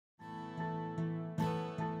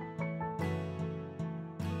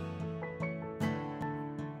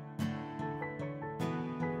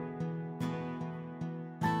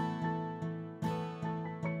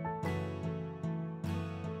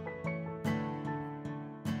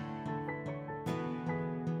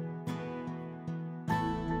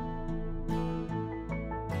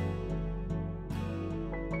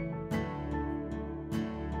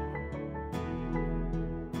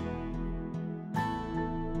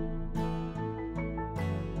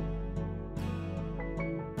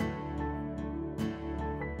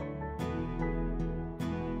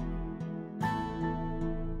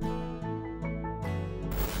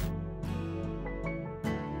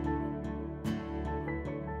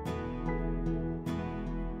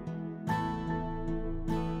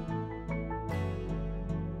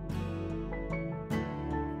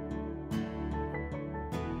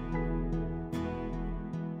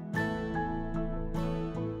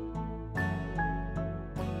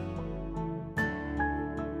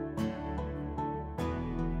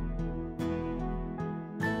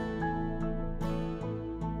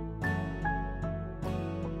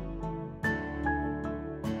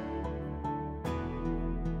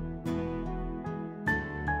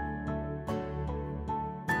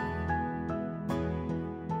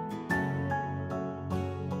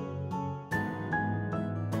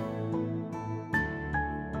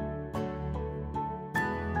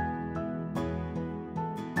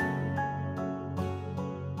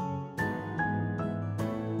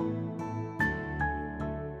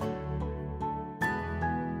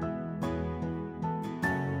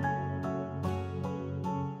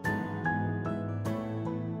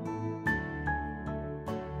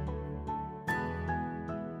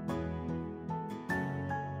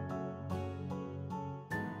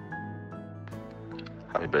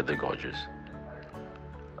Happy birthday, gorgeous.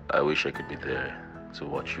 I wish I could be there to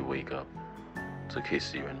watch you wake up, to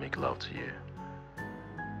kiss you and make love to you.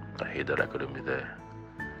 I hate that I couldn't be there.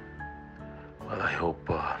 Well, I hope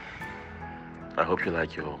you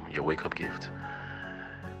like your wake-up gift.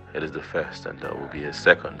 It is the first, and there will be a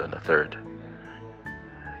second and a third.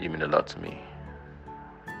 You mean a lot to me.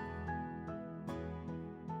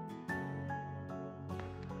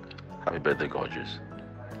 Happy birthday, gorgeous.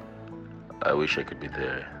 I wish I could be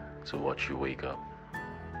there to watch you wake up,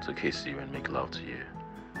 to kiss you and make love to you.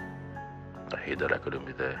 I hate that I couldn't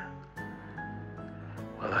be there.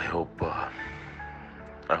 Well, I hope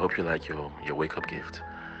you like your wake-up gift.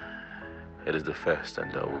 It is the first,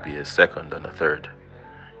 and there will be a second and a third.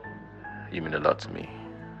 You mean a lot to me.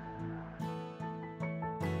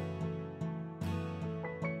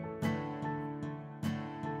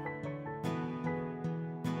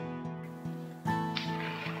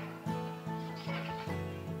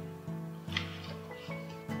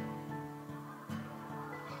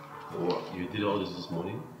 What, you did all this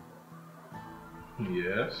morning?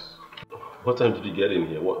 Yes. What time did you get in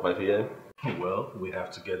here? What, 5 a.m.? Well, we have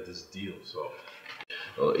to get this deal, so.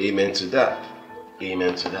 Oh, amen to that.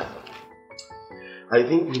 Amen to that. I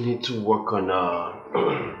think we need to work on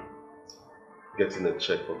getting a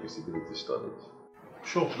check for feasibility studies.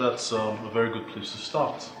 Sure, that's a very good place to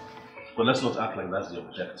start. But let's not act like that's the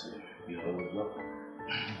objective. You know,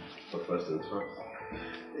 but first things first.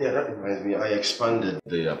 Yeah, that reminds me, I expanded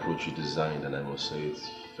the approach you designed, and I must say it's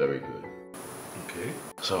very good. Okay.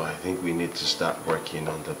 So I think we need to start working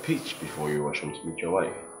on the pitch before you rush home to meet your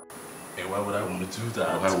wife. Hey, why would I want to do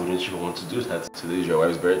that? Why wouldn't you want to do that? Today is your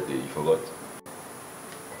wife's birthday, you forgot?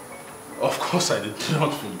 Of course I did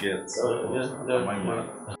not forget. My man.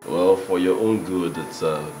 Well, for your own good, it's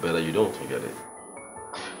better you don't forget it.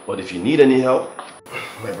 But if you need any help,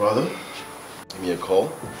 my brother, give me a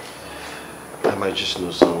call. I might just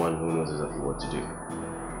know someone who knows exactly what to do.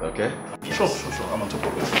 Okay? Yes. Sure. I'm on top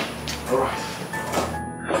of it. Alright.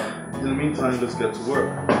 In the meantime, let's get to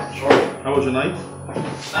work. Sure. How was your night?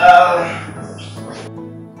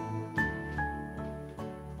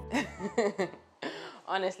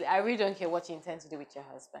 Honestly, I really don't care what you intend to do with your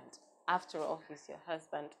husband. After all, he's your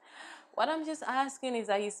husband. What I'm just asking is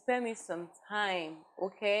that you spare me some time,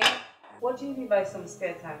 okay? What do you mean by some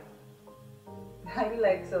spare time? Are you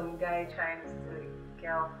like some guy trying to steal a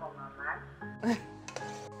girl from a man?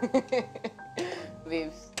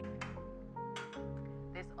 Babes,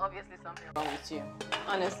 there's obviously something wrong with you.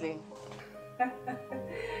 Honestly. I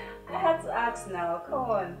had to ask now, come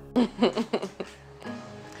on.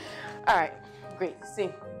 Alright, great. See,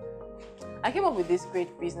 I came up with this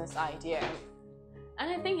great business idea. And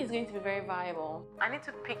I think it's going to be very viable. I need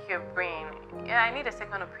to pick your brain. Yeah, I need a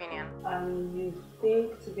second opinion. You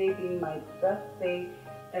think today being my birthday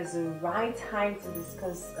is the right time to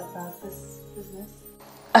discuss about this business?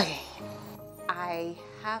 Okay. I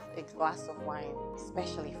have a glass of wine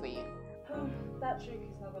especially for you. That trick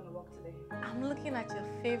is not going to work today. I'm looking at your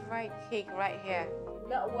favorite cake right here.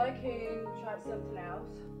 Not working. Try something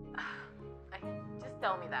else. Just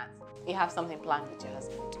tell me that. You have something planned with your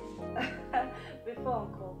husband. Before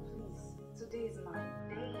Uncle, please. Today is my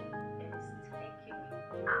day. It's taking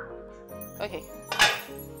me out. Okay.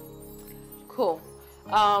 Cool.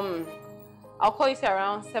 I'll call you say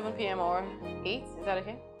around 7 p.m. or 8. Is that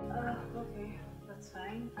okay? Okay. That's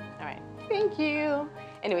fine. All right. Thank you.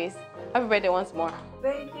 Anyways, happy birthday once more.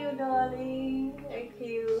 Thank you, darling. Thank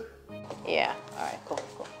you. Yeah. All right. Cool.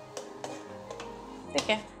 Take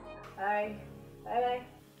care. Bye. Bye.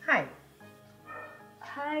 Hi.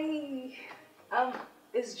 Hi.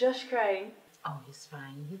 Is Josh crying? Oh, he's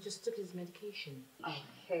fine. He just took his medication.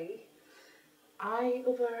 Okay. I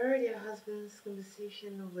overheard your husband's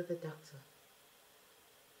conversation with the doctor.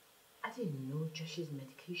 I didn't know Josh's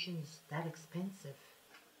medication is that expensive.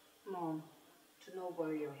 Mom, do not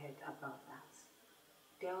worry your head about that.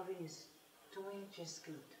 Delvin is doing just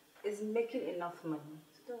good. He's making enough money,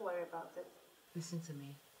 so don't worry about it. Listen to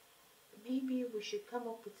me. Maybe we should come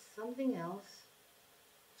up with something else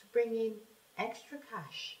to bring in extra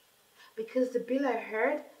cash. Because the bill I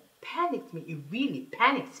heard panicked me. It really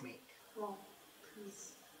panicked me. Mom,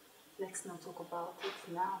 please, let's not talk about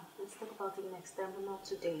it now. Let's talk about it next time, but not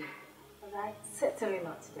today. Alright? Certainly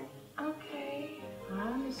not today. Okay, I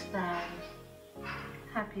understand.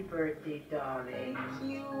 Happy birthday, darling.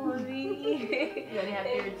 Thank you, mommy. Very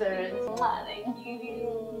happy returns. Thank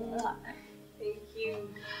you. Thank you.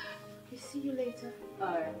 Okay, see you later.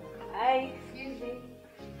 Alright. Bye. Excuse me.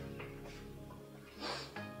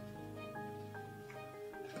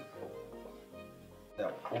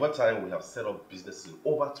 Now, over time, we have set up businesses in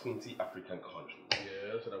over 20 African countries.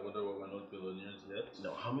 Yes. said I wonder why we're not billionaires yet.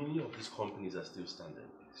 Now, how many of these companies are still standing?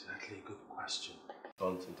 Exactly, good question.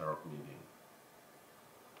 Don't interrupt me again.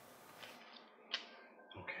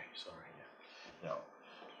 Okay, sorry. Yeah. Now,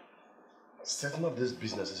 setting up these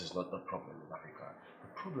businesses is not the problem in Africa. The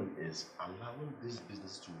problem is allowing this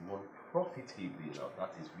business to run profitably. Now,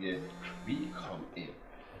 that is where we come in.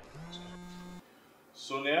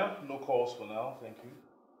 Sonia, no calls for now, thank you.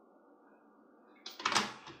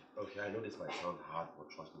 Okay, I know this might sound hard, but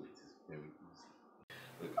trust me, it is very easy.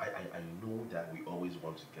 Look, I know that we always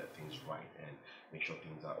want to get things right and make sure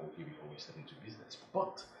things are okay before we step into business.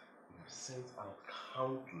 But we have sent out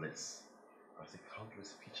countless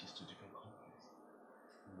pitches to different companies.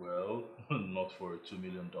 Well, not for a $2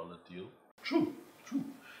 million deal. True.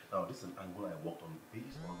 Now, this is an angle I worked on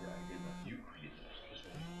based on the idea that you created.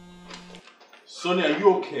 Sonia, are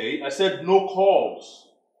you okay? I said no calls.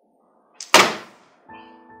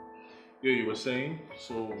 Yeah, you were saying?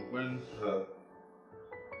 So when...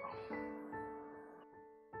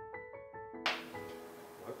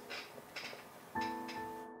 What?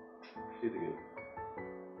 Say it again.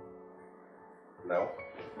 Now?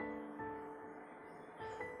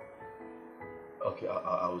 Okay,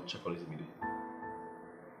 I will check on it immediately.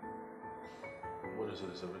 What is it?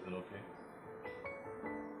 Is everything okay?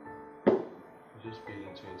 We just paid in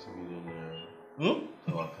 20 million Hmm?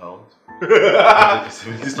 our account.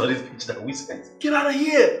 This studies pitch that we spent. Get out of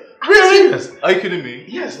here! Really? Yes. Are you kidding me?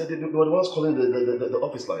 Yes, they were the ones calling the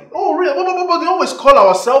office line. Oh, really? But they always call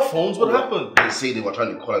our cell phones. What happened? They say they were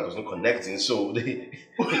trying to call and there was no connecting, so they,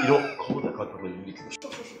 call the account problem immediately.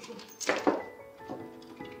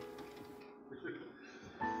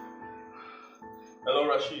 Hello,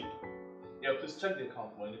 Rashid. Yeah, please check the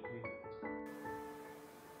account for any payment.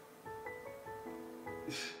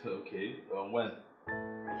 Okay, when?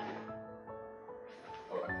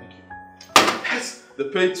 Alright, thank you. Yes! They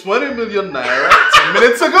paid 20 million naira 10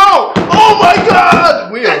 minutes ago! Oh my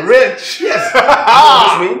god! We are rich! Yes! You know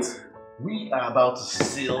what this means? We are about to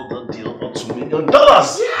seal the deal for $2 million!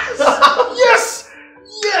 Yes! Yes!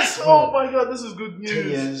 Yes! Oh my god, this is good news. 10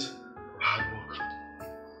 years of hard work.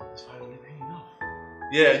 It's finally paying off.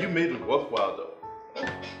 Yeah, you made it worthwhile though.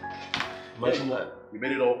 Imagine that. You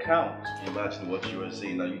made it all count. Imagine what you were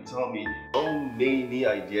saying. Now you tell me, how many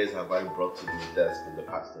ideas have I brought to this desk in the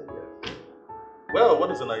past 10 years? Well, what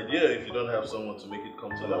is an idea if you don't have someone to make it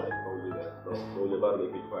come to life? Don't do that. Don't about to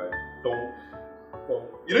make me cry. Don't.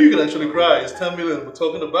 You know you can actually cry. It's 10 million we're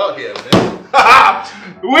talking about here, man.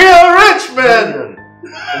 We are rich, man!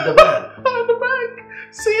 In the bank. In the bank.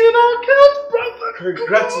 See it all counts, brother.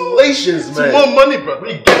 Congratulations, man. Some more money, brother.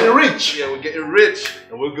 We're getting rich. Yeah, we're getting rich.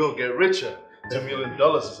 And we're going to get richer. $10 million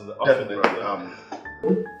is in the offing, brother.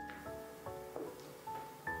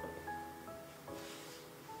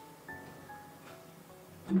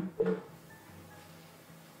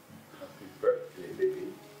 Happy birthday, baby.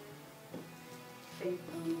 Thank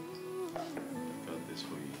you. Got this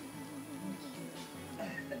for you.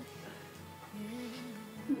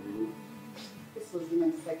 This was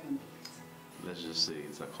my second gift. Let's just say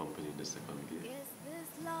it's accompanying the second gift.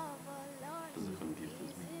 The second gift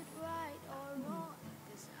is me.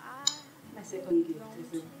 My second gift is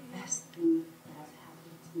the best thing that has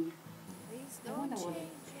happened to me. I wonder what the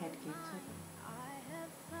third gift will be.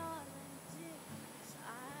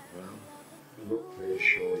 Well, I'm not very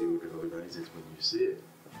sure you would recognize it when you see it.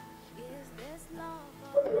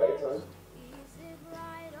 But the right time,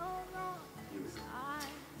 you will.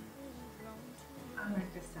 I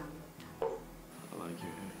like the sound. I like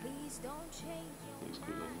your hair. Looks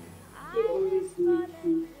good on you. You always make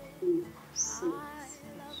me feel so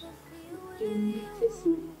special. You notice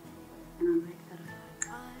me, and I like that a lot.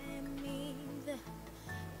 I mean that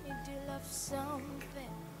you do love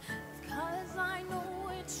something, 'cause I know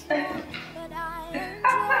it's wrong, but I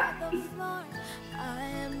enjoy the fun. I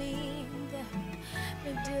mean that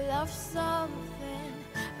you do love something,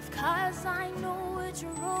 'cause I know it's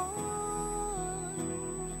wrong.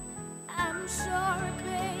 I'm sorry,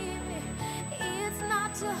 baby, it's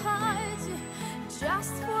not to hurt you,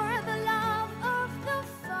 just for the love of the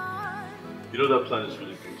fun. You know that plan is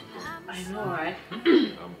really beautiful. I know, right? I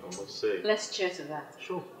must say. Let's cheer to that.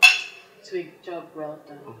 Sure. To a job well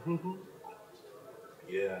done.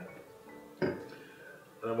 Yeah. And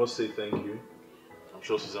I must say thank you. I'm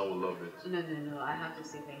sure Suzanne will love it. No. I have to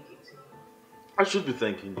say thank you to you. I should be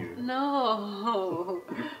thanking you. No.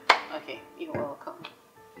 Okay, you're welcome.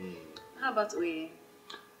 How about we?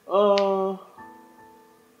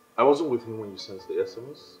 I wasn't with him when you sent the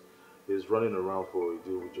SMS. He's running around for a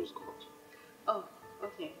deal we just got. Oh,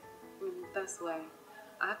 okay. That's why.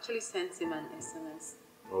 I actually sent him an SMS.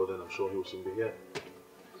 Oh, then I'm sure he will soon be here.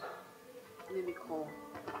 Let me call.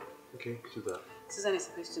 Okay, do that. Susan is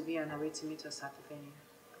supposed to be on her way to meet us at the venue.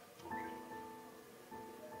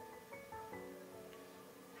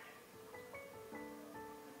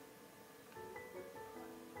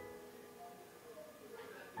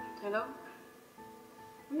 Hello?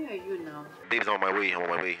 Where are you now? Babe's on my way. I'm on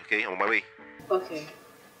my way. Okay, I'm on my way. Okay.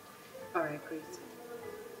 Alright, great.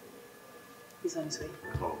 He's on his way.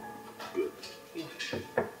 Oh, good. Yeah.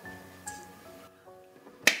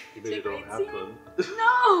 You made it all happen.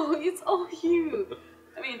 No, it's all you.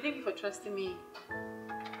 I mean, thank you for trusting me.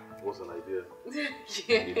 It was an idea.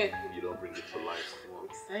 Yeah. You don't bring it to life. Well,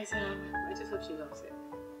 Excited. I just hope she loves it.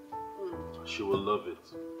 she will love it.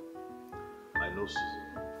 I know Susan.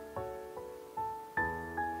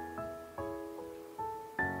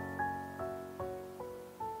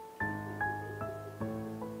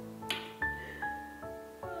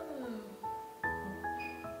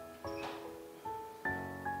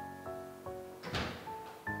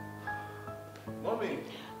 Mommy!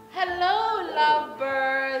 Hello,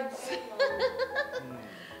 lovebirds.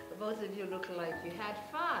 Both of you look like you had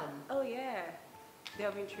fun. Oh, yeah.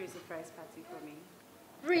 Delvin threw a surprise party for me.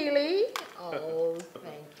 Really? Oh,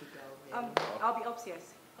 thank you, Delvin. I'll be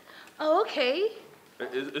upstairs. Oh, okay.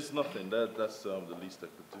 It's nothing. That's the least I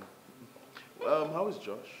could do. How is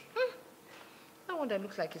Josh? No wonder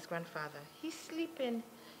looks like his grandfather. He's sleeping.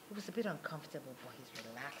 It was a bit uncomfortable, but he's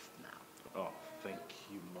relaxed now. Oh, thank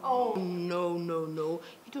you, Mom. Oh, no.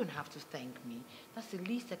 You don't have to thank me. That's the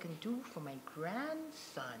least I can do for my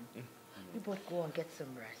grandson. We both go and get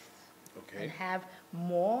some rest. Okay. And have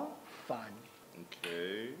more fun.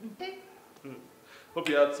 Okay. Hope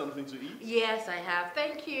you had something to eat. Yes, I have.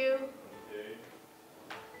 Thank you. Okay.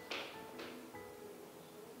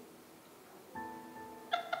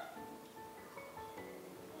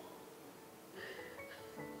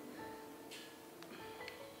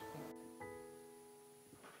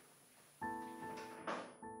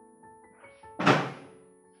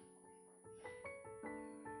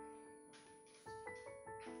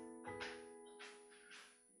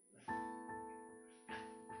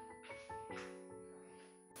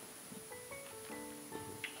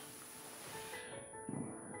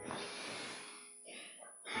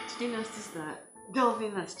 Did you notice that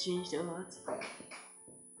Delvin has changed a lot?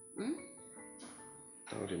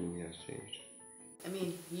 How do you mean he has changed? I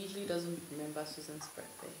mean, he usually doesn't remember Susan's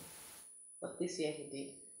birthday. But this year he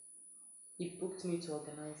did. He booked me to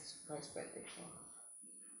organize a surprise birthday for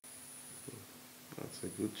her. That's a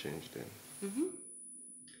good change then.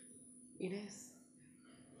 It is.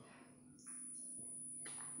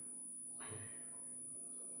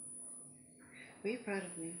 Were you proud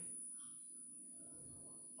of me?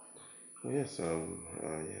 Well, yes, yeah,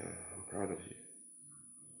 I'm proud of you.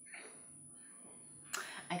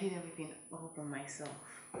 I did everything all by myself.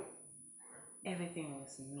 Everything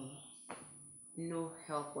was me. No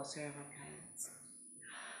help whatsoever, parents.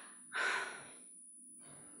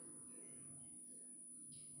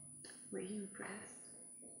 Were you impressed?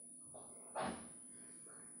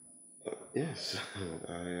 Yes,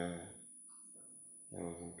 I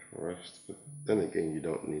was impressed, but then again, you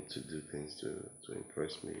don't need to do things to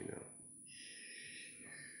impress me, you know.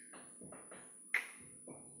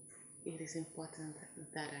 It is important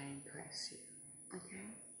that I impress you, okay?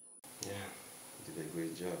 Yeah, you did a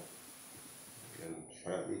great job. And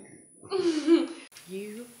finally,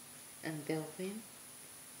 You and Delvin,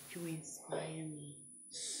 you inspire me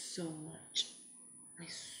so much. I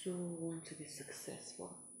so want to be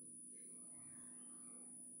successful.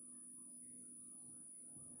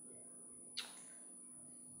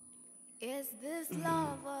 Is this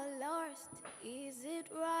love or lust? Is it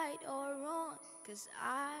right or wrong? 'Cause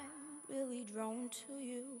I'm really drawn to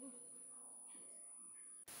you.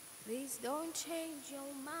 Please don't change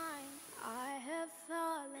your mind. I have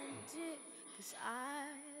fallen deep. 'Cause I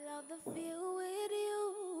love the feel with you.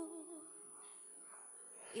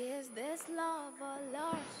 Is this love or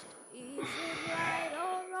lust? Is it right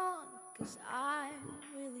or wrong? 'Cause I'm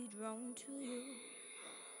really drawn to you.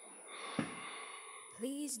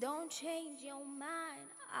 Please don't change your mind.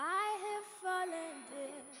 I have fallen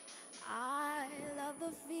deep. I love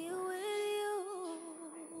the feel with you.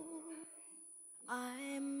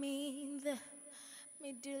 I mean the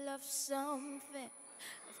middle of something.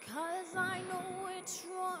 Of course I know it's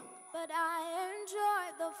wrong, but I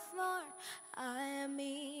enjoy the fun. I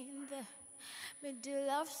mean the middle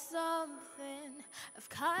of something. Of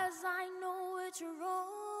course I know it's wrong.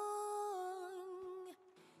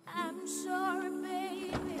 I'm sorry,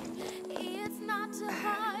 baby. It's not to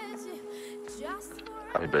hurt you. Just for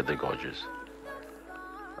Happy birthday, gorgeous.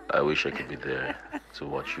 I wish I could be there to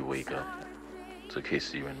watch you wake up, to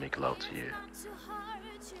kiss you and make love to you.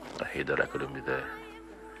 I hate that I couldn't be there.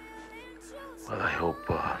 Well, I hope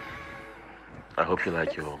you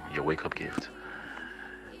like your wake-up gift.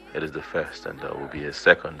 It is the first, and there will be a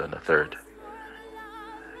second and a third.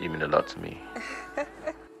 You mean a lot to me. I'm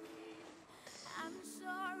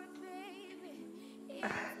sorry, baby, if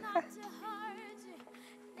it's not to hurt you.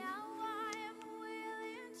 Now I am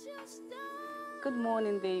willing to stop. Good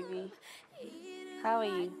morning, baby. How are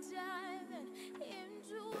you?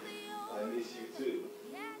 I miss you too.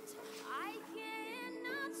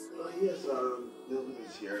 Yes, Delvin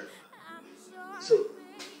is here. So,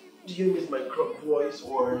 do you miss my crook voice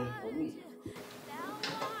or me?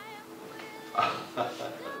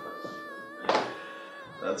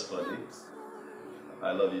 That's funny.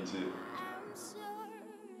 I love you too.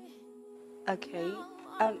 Okay.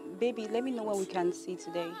 Baby, let me know when we can see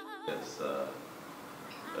today. Yes,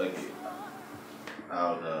 okay.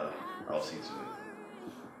 I'll see you soon.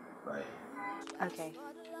 Bye. Okay.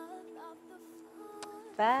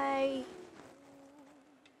 Bye.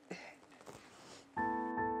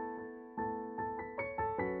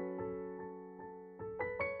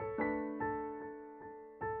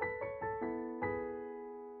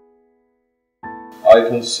 I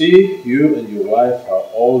can see you and your wife are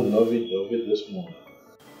all lovey-dovey this morning.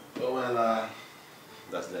 Oh, well,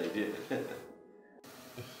 that's the idea.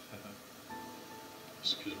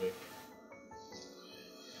 Excuse me.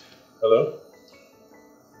 Hello?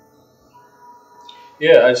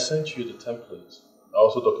 Yeah, I sent you the template. I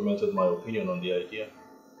also documented my opinion on the idea.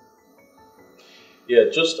 Yeah,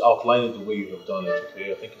 just outline it the way you have done it,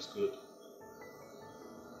 okay? I think it's good.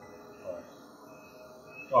 Alright.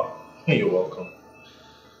 Oh, you're welcome.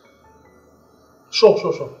 Sure.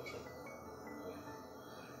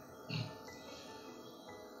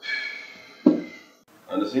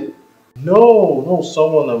 Understand? No,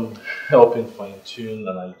 someone I'm helping fine-tune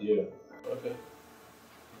an idea. Okay.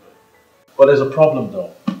 But there's a problem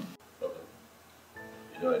though. Okay.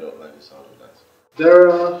 You know I don't like the sound of that. There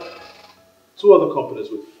are two other companies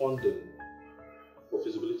with funding for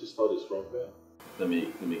feasibility studies from there. Let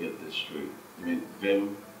me get this straight. You mean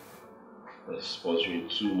them sponsoring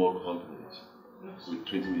two more companies with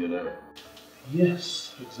 20 million naira?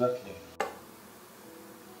 Yes, exactly.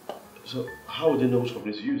 So how would they know which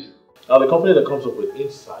companies to use? Now the company that comes up with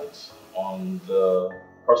insights on the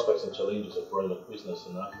prospects and challenges of growing a business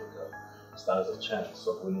in Africa stands a chance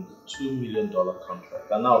of winning the $2 million contract.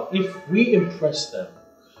 And now if we impress them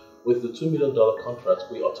with the $2 million contract,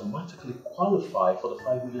 we automatically qualify for the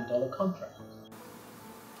 $5 million contract.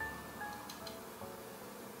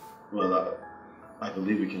 Well, I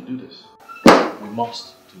believe we can do this. We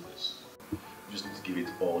must do this. We just need to give it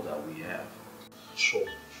all that we have. Sure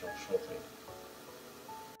thing.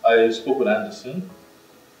 I spoke with Anderson,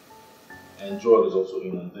 and Joel is also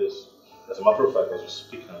in on this. As a matter of fact, as we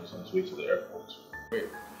speak now, he's on his way to the airport. Great.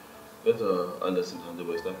 Let Anderson handle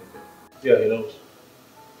West Africa. Yeah, he knows.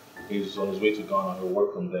 He's on his way to Ghana. He'll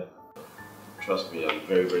work from there. Trust me, I'm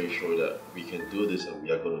very, very sure that we can do this and we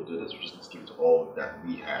are going to do this. We just need to give it all that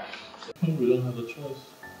we have. We don't have a choice.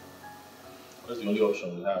 That's the only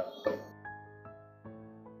option we have.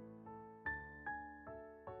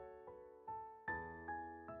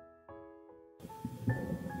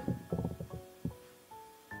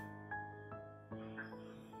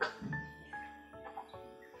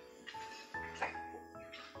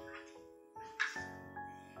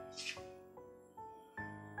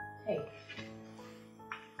 Hey.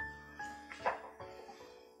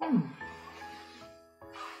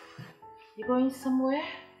 You going somewhere?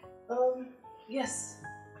 Yes.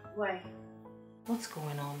 Why? What's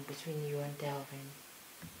going on between you and Delvin?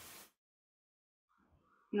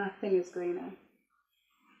 Nothing is going on.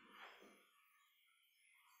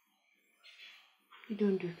 You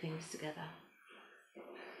don't do things together.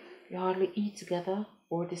 You hardly eat together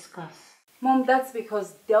or discuss. Mom, that's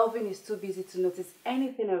because Delvin is too busy to notice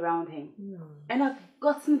anything around him. And I've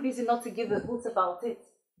gotten busy not to give a hoot about it.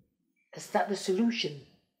 Is that the solution?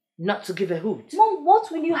 Not to give a hoot? Mom, what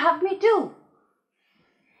will you have me do?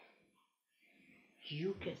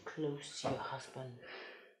 You get close to your husband.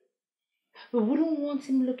 We wouldn't want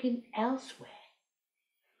him looking elsewhere.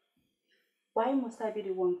 Why must I be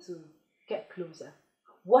the one to get closer?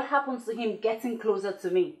 What happens to him getting closer to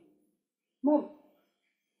me? Mom,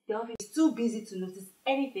 Delvin is too busy to notice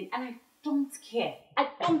anything and I don't care. I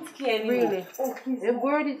don't care anymore. Really? Oh, please. A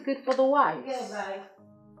word is good for the wise. Yeah, bye.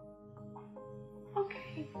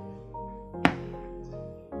 Okay.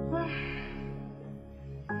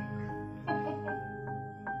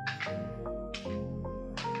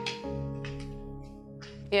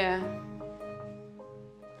 Yeah.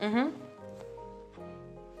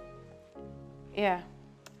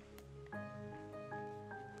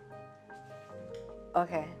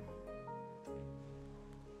 Okay.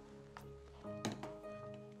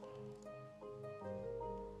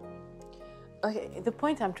 Okay, the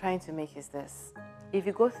point I'm trying to make is this. If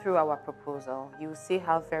you go through our proposal, you will see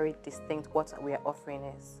how very distinct what we are offering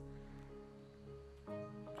is.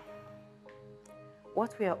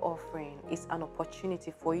 What we are offering is an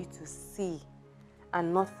opportunity for you to see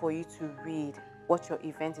and not for you to read what your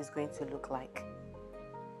event is going to look like.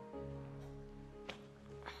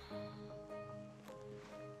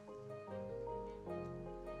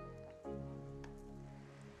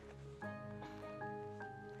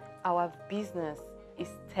 Our business is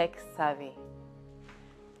tech savvy.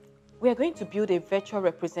 We are going to build a virtual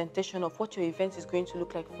representation of what your event is going to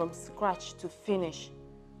look like from scratch to finish.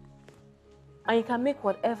 And you can make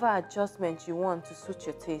whatever adjustment you want to suit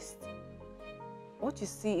your taste. What you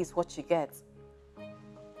see is what you get.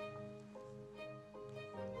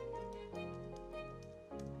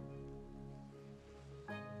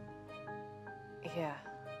 Yeah.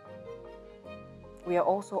 We are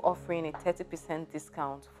also offering a 30%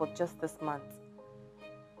 discount for just this month.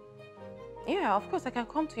 Yeah, of course, I can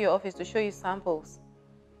come to your office to show you samples.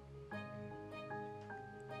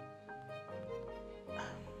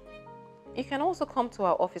 You can also come to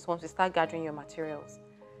our office once we start gathering your materials.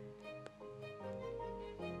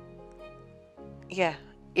 Yeah.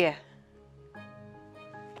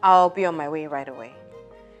 I'll be on my way right away.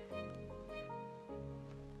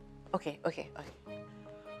 Okay. Oh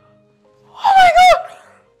my God!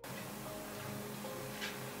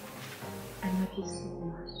 I love you so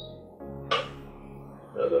much.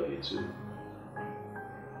 I love you too.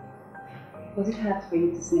 Was it hard for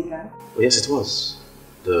you to sneak out? Oh, yes, it was.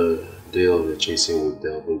 The deal we're chasing with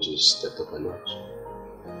Delvin just stepped up a notch.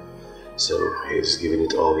 So he's giving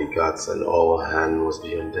it all he got, and all hand was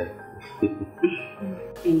beyond deck. And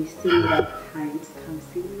you still have time to come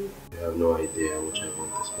see me? You have no idea how much I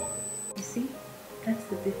want this moment. You see, that's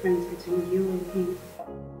the difference between you and him.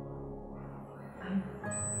 I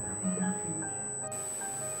love him.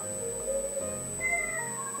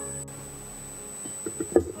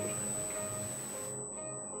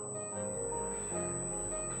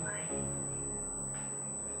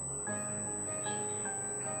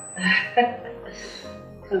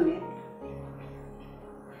 Come here.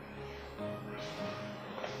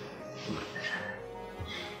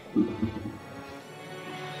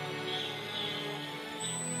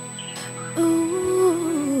 Ooh,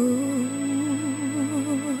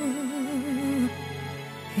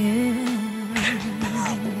 yeah.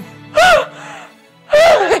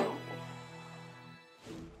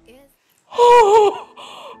 Oh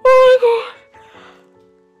my God!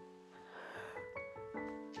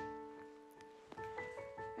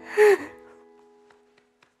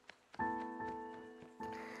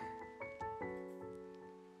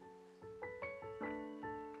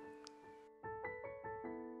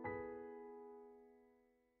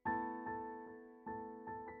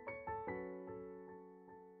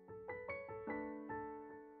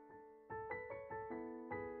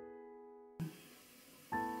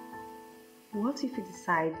 What if you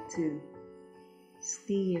decide to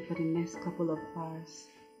stay here for the next couple of hours,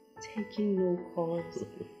 taking no calls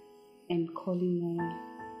and calling no one?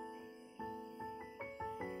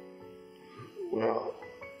 Well,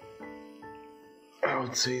 I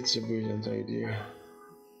would say it's a brilliant idea.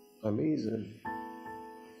 Amazing.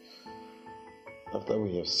 After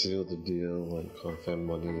we have sealed the deal and confirmed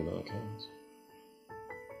money in our accounts.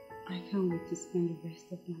 I can't wait to spend the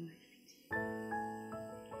rest of my life with you.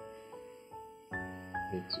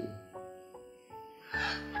 Me too.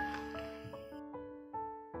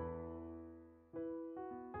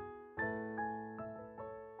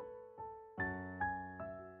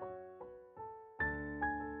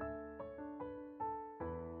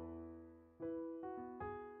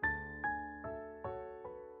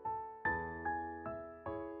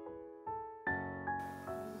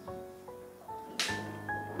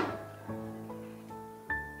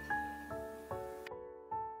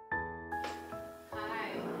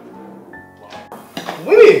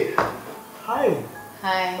 Winnie! Hi.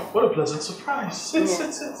 Hi. What a pleasant surprise. Sit.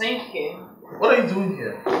 Thank you. What are you doing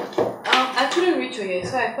here? I couldn't reach you yet,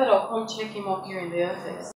 so I thought I'll come check him up here in the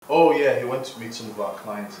office. Oh yeah, he went to meet some of our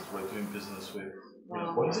clients that we're doing business with.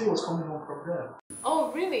 Wow. What did he say he was coming home from there?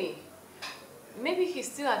 Oh, really? Maybe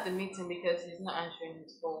he's still at the meeting because he's not answering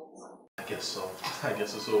his phone. I guess so.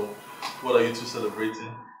 So, what are you two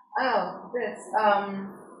celebrating? Oh, this.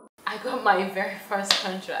 I got my very first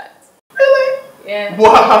contract. Really? Yeah.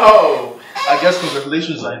 Wow! I guess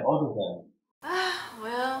congratulations are in order then.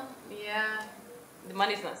 Well, yeah. The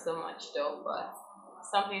money's not so much though, but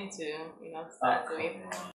something to, start with.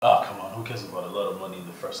 Oh, come on. Who cares about a lot of money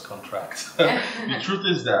first contract. The truth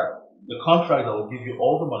is that the contract that will give you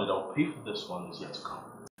all the money that will pay for this one is yet to come.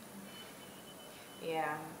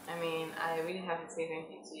 Yeah, I mean, I really have to say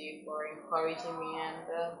thank you to you for encouraging me and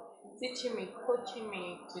teaching me, coaching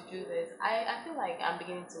me to do this. I feel like I'm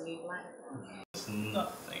beginning to live life. It's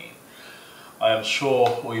nothing. I am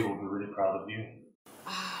sure we will be really proud of you.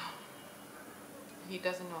 He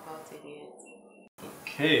doesn't know about it yet.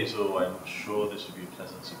 Okay, so I'm sure this will be a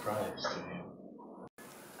pleasant surprise to him.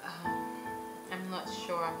 I'm not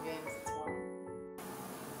sure I'm going to tell him.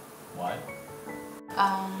 Why?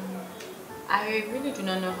 I really do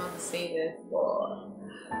not know how to say this, but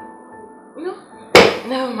no,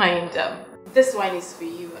 never mind. This one is for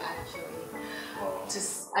you, actually. To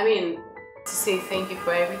say thank you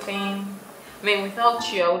for everything. I mean,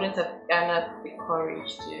 without you, I wouldn't have garnered the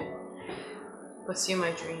courage to pursue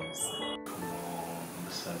my dreams. Come on,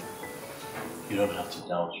 listen. You don't have to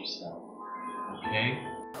doubt yourself, okay?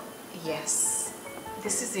 Yes,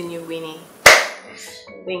 this is a new Winnie.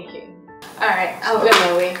 Thank you. Alright, I'll go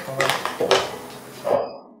my way.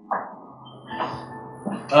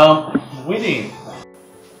 Winnie.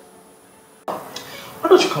 Why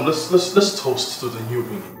don't you come? Let's toast to the new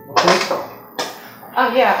Winnie, okay? Oh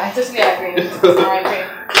yeah, I totally agree. Alright, great.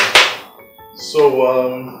 So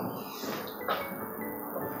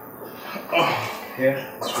yeah,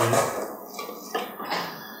 it's really.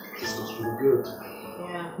 This looks really good.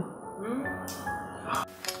 Yeah.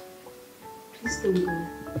 Please don't go.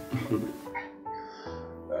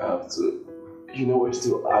 I have to. You know we're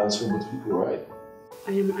still answerable to people, right? I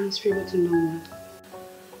am answerable to no one.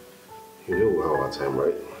 You know we're all our time,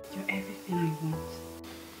 right? You're everything I want.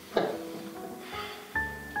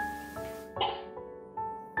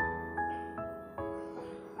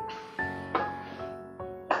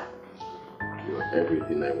 You're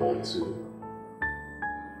everything I want to.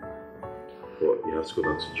 But you have to go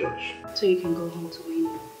back to Josh. So you can go home to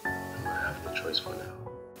Winnie. I have no choice for now.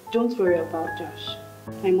 Don't worry about Josh.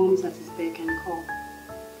 My mom is at his beck and call.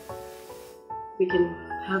 We can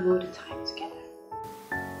have all the time together.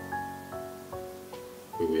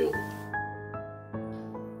 We will.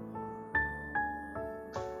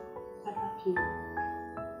 I love you.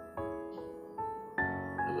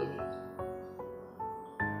 I love you.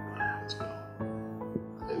 I have to go.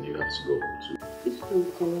 And you have to go too. Please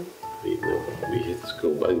don't go. Wait, no, we have to go,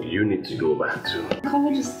 but you need to go back too. Can we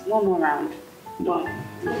just one more round? No.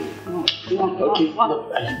 Okay.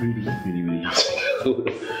 No, I really have to go.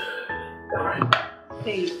 Alright.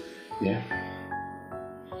 Babe. Yeah.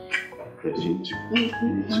 Yes, you need to. You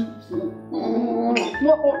need to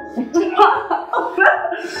go.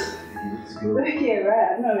 Yeah,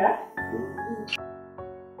 right. I know that.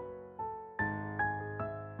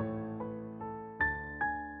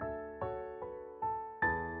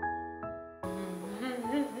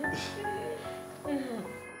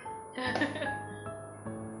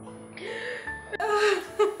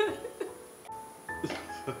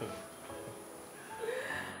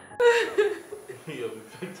 You have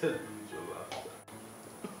infected me with your laughter.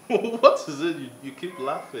 What is it? You keep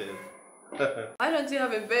laughing. Why don't you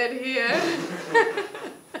have a bed here?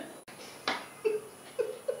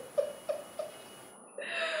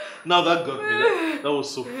 Now that got me. That was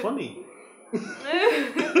so funny.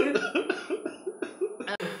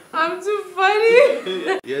 I'm too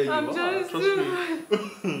funny. Yeah, you I'm are. just Trust too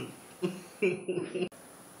me.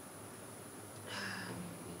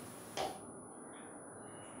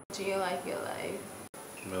 Do you like your life?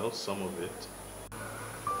 Well, some of it.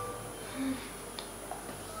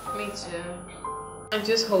 Me too. I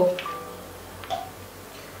just hope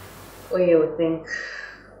you would think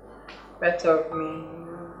better of me.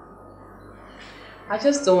 I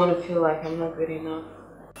just don't want to feel like I'm not good enough.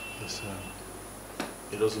 Listen,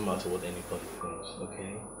 it doesn't matter what anybody thinks,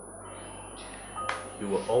 okay? You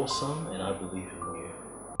were awesome and I believe in you.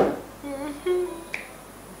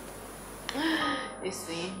 You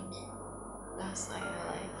see, that's why I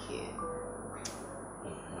like you.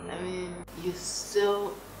 I mean, you're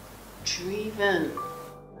so driven.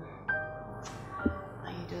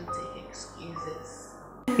 And you don't take excuses.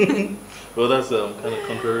 Well, that's kind of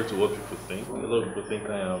contrary to what people think. A lot of people think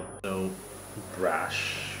I am,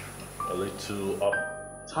 brash, a little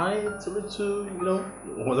uptight, a little,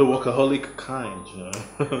 the workaholic kind,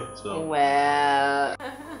 So. Well,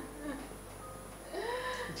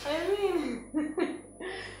 I mean,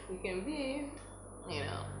 you can be,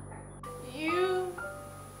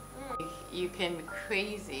 you can be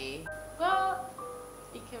crazy, but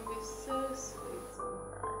you can be so sweet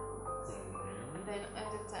sometimes. And then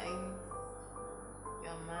other times,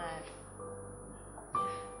 you're mad.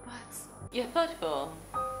 But you're thoughtful.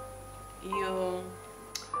 You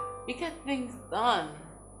You get things done.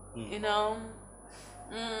 You know?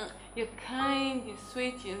 You're kind, you're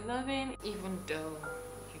sweet, you're loving, even though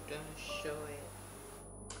you don't show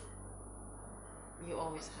it. You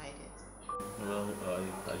always hide it. Well,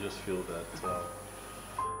 I just feel that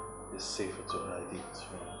it's safer to hide it.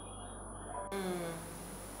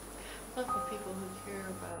 Not for people who care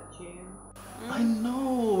about you. I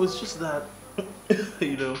know, it's just that,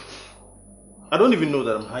 you know, I don't even know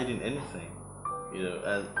that I'm hiding anything, you know,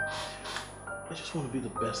 and I just want to be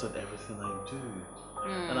the best at everything I do.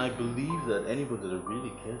 And I believe that anybody that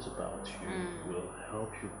really cares about you will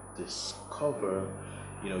help you discover,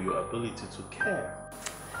 you know, your ability to care.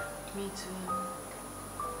 Me too.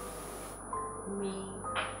 Me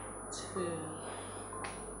too.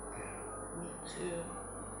 Me too.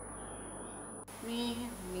 Me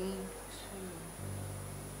too.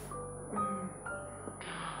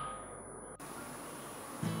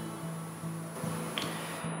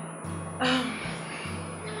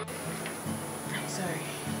 I'm sorry.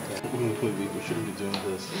 We shouldn't be doing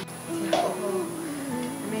this. Oh,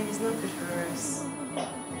 I mean, it's not good for us.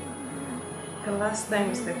 The last time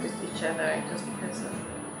we slept with each other, it was because of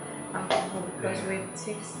alcohol, because we're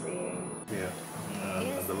tipsy. Yeah.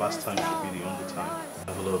 And the last time should be the only time.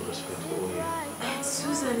 I have a lot of respect for all you. And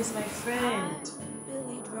Susan is my friend.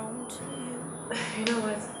 You know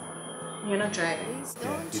what? You're not driving.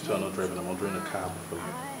 Yeah, you two are not driving. I'm ordering a cab for you.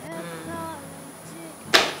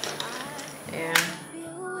 Yeah.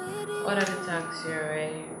 Order the taxi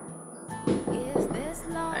already.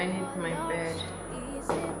 I need my bed.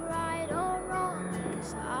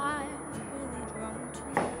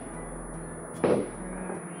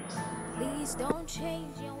 Please don't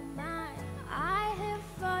change your mind. I have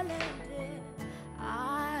fallen dead.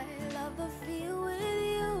 I love the feel with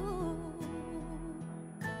you.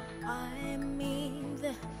 I mean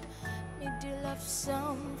that we do love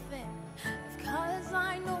something. Cause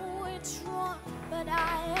I know it's wrong, but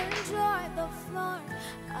I enjoy the fun.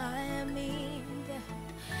 I mean that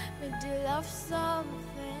we do love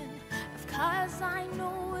something. Cause I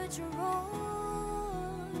know it's wrong.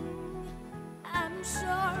 I'm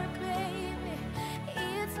sorry, baby,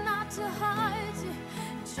 it's not too hard to,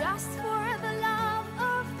 just for the love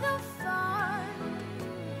of the fun.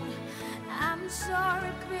 I'm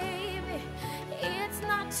sorry, baby, it's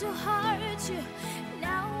not too hard to,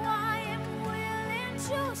 now I am willing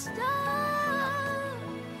to stop.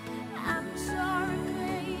 I'm sorry,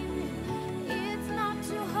 baby, it's not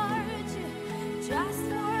too hard to, just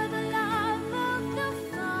for the love of the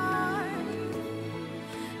fun.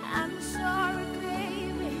 I'm sorry,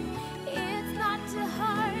 baby, it's not too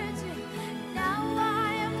hard to, now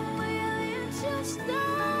I am willing to stop.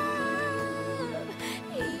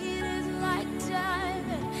 It is like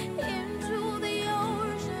diving into the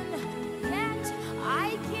ocean, yet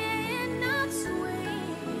I cannot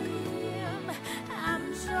swim. I'm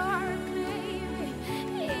sorry, baby,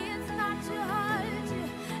 it's not too hard to,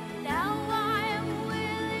 now I am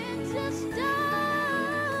willing to stop.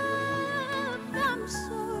 I'm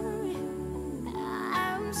sorry,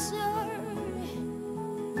 I'm sorry,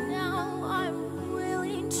 now I'm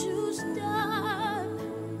willing to stop.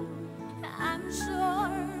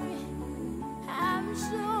 I'm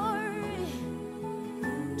sorry,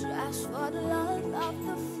 just for the love of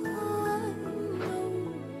the fun.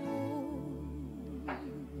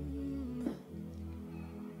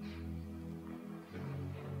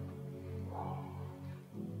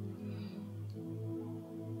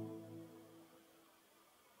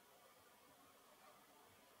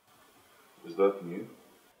 Is that you?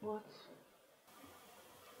 What?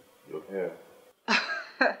 Your hair.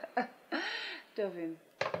 Delvin,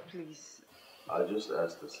 please. I just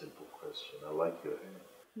asked a simple question. I like your hair.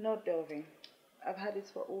 No, Delvin. I've had it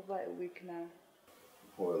for over a week now.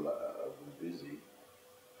 Well, I've been busy.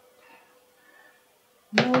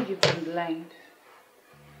 No, you've been blind.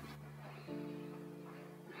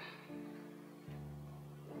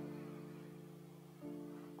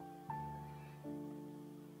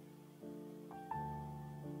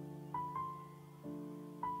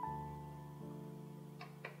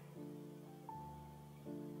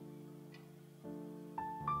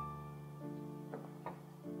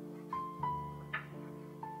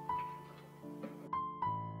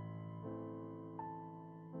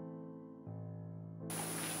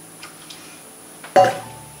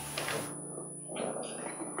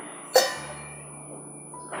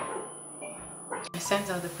 I sent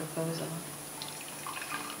out the proposal.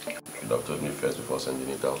 Should have told me first before sending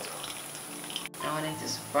it out. I wanted to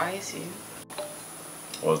surprise you.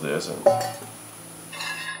 What's the essence?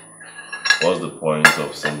 What's the point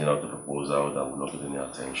of sending out the proposal that will not get any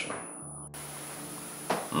attention?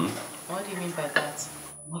 What do you mean by that?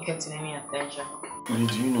 Not getting any attention.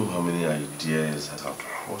 Do you know how many ideas have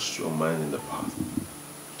crossed your mind in the past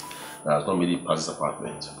that has not made it past this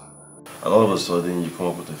apartment? And all of a sudden, you come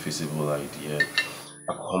up with a feasible idea,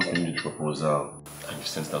 accompany the proposal, and you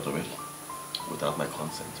sent it out already without my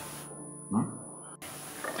consent.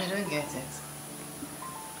 I don't get it.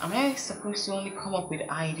 Am I supposed to only come up with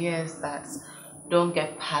ideas that don't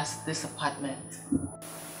get past this apartment?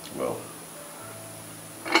 Well,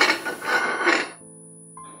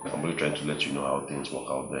 I'm really trying to let you know how things work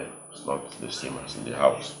out there. It's not the same as in the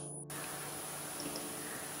house.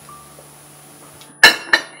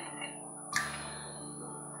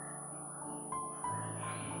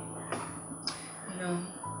 You know,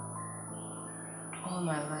 all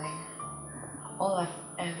my life, all I've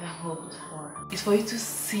ever hoped for is for you to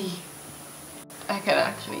see I can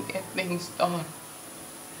actually get things done.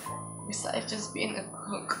 Besides just being a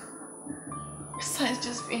cook. Besides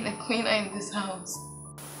just being a cleaner in this house.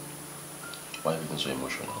 Why are you getting so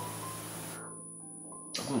emotional?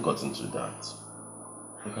 I haven't gotten to that.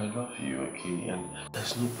 Look, I love you, okay? And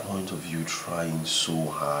there's no point of you trying so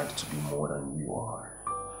hard to be more than you are.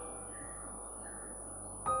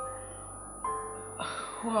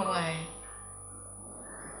 Who am I?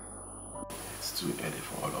 It's too early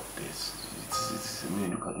for all of this. I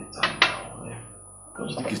mean, look at the time now. Eh? Don't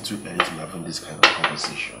you think it's too early to be having this kind of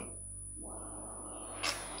conversation?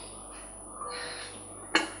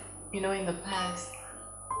 You know, in the past,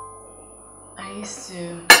 I used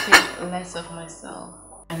to think less of myself.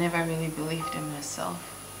 I never really believed in myself.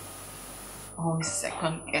 Always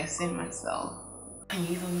second guessing myself. And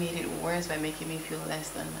you even made it worse by making me feel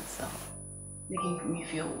less than myself. Making me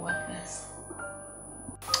feel worthless.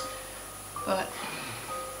 But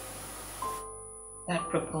that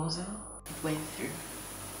proposal went through.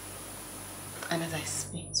 And as I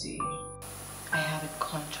speak to you, I have a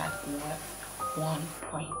contract worth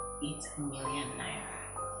 1.8 million naira.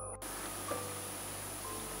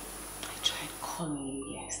 I tried calling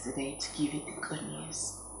you yesterday to give you the good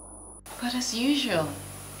news. But as usual,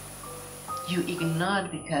 you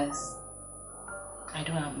ignored because I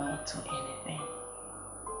don't amount to anything.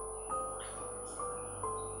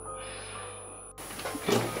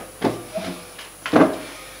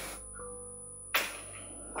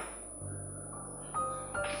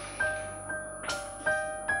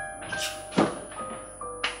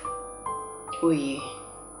 Oye,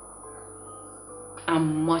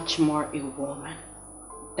 I'm much more a woman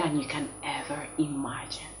than you can ever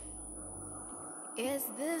imagine. Is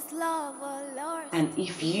this love or lost? And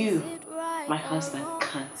if you, Is it right my husband, or wrong?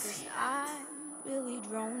 can't see that, I'm really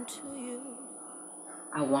drawn to you.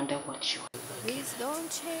 I wonder what you are. Please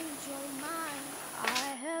don't change your mind.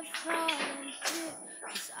 I have fallen deep,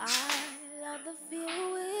 'cause I love the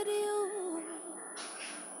feel with you.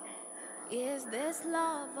 Is this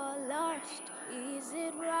love or lust? Is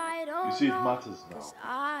it right or wrong? You see, it matters 'Cause now,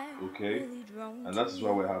 I'm okay? really drawn And that to is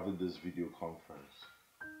why you. we're having this video conference.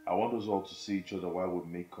 I want us all to see each other while we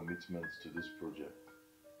make commitments to this project.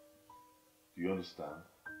 Do you understand?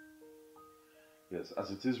 Yes,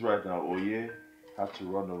 as it is right now, Oye had to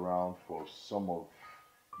run around for some of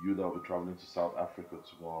you that will be traveling to South Africa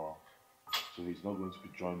tomorrow. So he's not going to be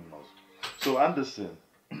joining us. So Anderson,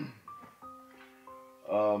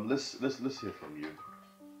 let's hear from you.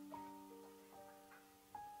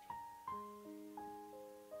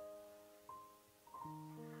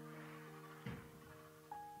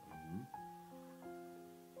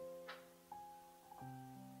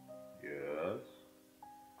 Yes.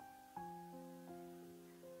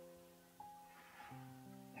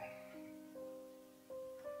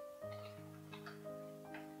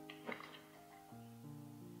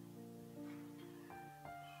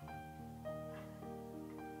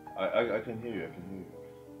 I can hear you, I can hear you.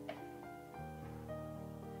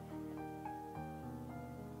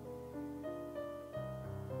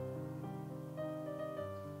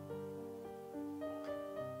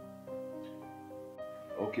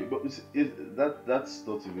 Okay, but that's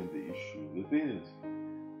not even the issue. The thing is,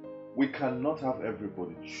 we cannot have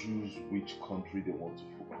everybody choose which country they want to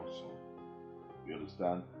focus on. You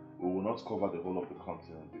understand? We will not cover the whole of the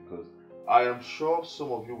continent because I am sure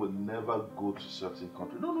some of you will never go to certain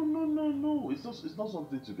countries. No. It's not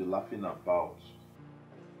something to be laughing about.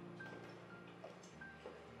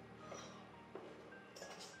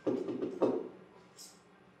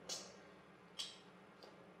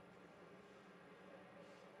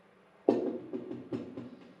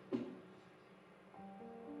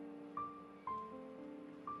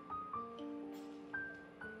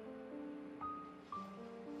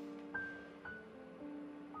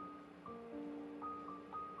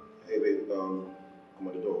 Hey babe, I'm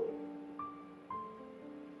at the door.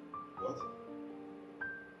 What?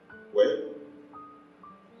 Where?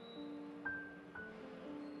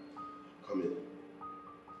 Come in.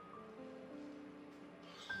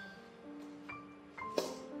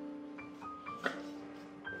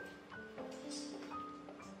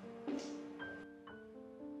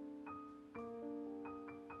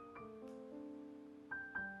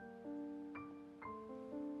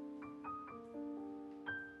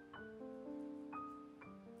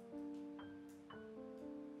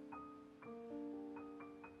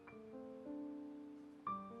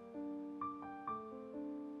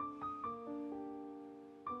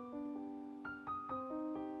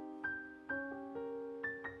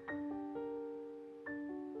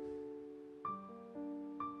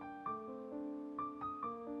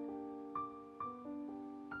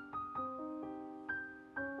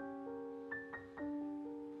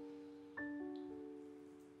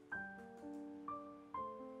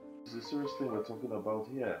 This is the serious thing we're talking about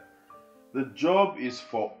here. The job is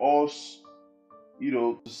for us,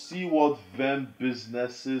 to see what them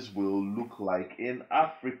businesses will look like in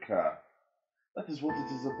Africa. That is what it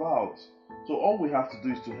is about. So all we have to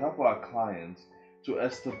do is to help our clients to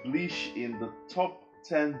establish in the top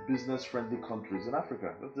 10 business-friendly countries in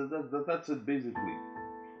Africa. That's it basically.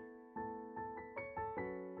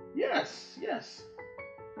 Yes.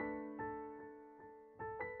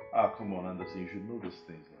 Ah, come on, Anderson, you should know these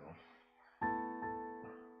things now.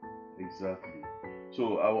 Exactly.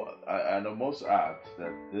 So I must add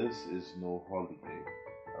that this is no holiday.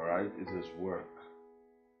 Alright? It is work.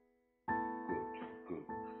 Good.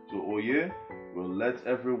 So Oye will let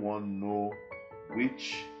everyone know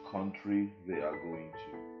which country they are going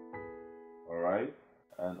to. Alright?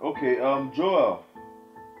 And okay, Joel,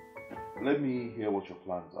 let me hear what your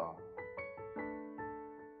plans are.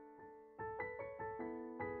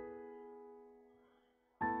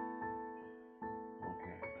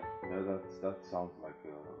 Okay. Yeah, that sounds like a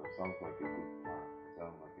good plan.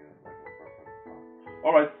 Sounds like a perfect plan.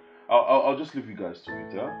 Alright, I'll just leave you guys to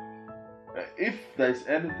it, yeah? If there's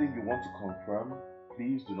anything you want to confirm,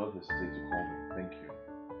 please do not hesitate to call me. Thank you.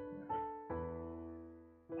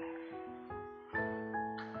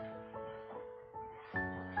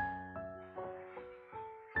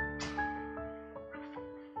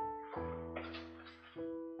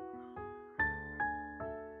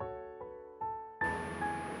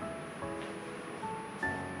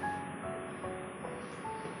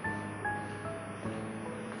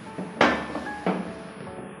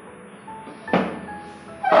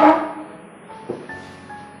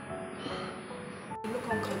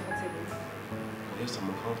 Yes, I'm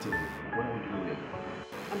uncomfortable. What are we doing here?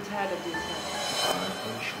 I'm tired of this house.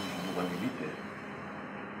 I'm not sure you know why we live here.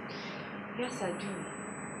 Yes, I do.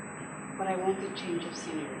 But I want a change of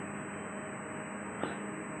scenery.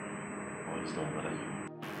 What is not bother you?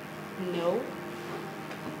 No.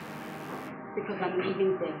 Because I'm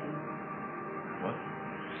leaving Devon. What?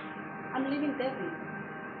 I'm leaving Devon.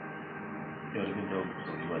 You're living there because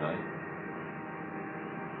of you and I?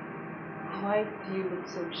 Why do you look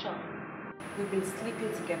so shocked? We've been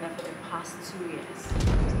sleeping together for the past 2 years. Is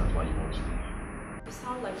that why you want to leave? You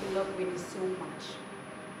sound like you love Winnie so much.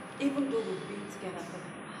 Even though we've been together for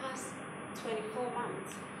the past 24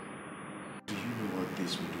 months. Do you know what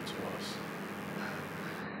this will do to us?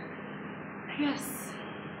 Yes.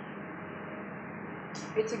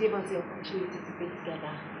 It will give us the opportunity to be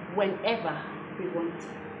together whenever we want to.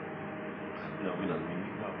 Yeah, we don't mean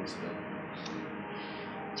what happens to them.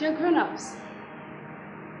 They're grown-ups.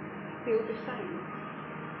 They'll be fine.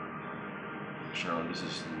 Sharon, this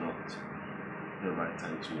is not the right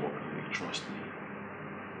time to walk away. Trust me.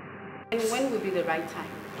 And when will be the right time?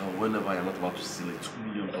 Whenever I am not about to seal a $2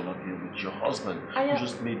 million deal with your husband, who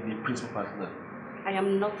just made me principal partner. I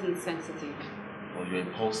am not insensitive. Or you're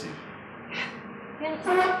impulsive. Yes.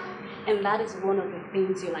 And that is one of the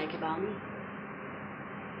things you like about me.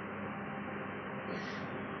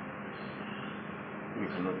 We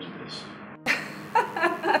cannot do this.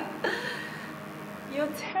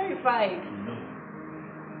 You're terrified. No.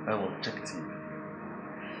 I'm objective.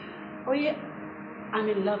 Oh yeah, I'm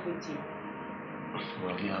in love with you.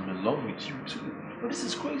 Well, yeah, I'm in love with you too. But this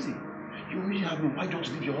is crazy. You really have me. Why don't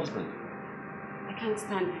you leave your husband? I can't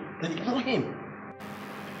stand him. Then ignore him.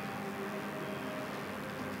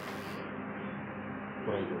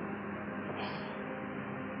 What are you doing?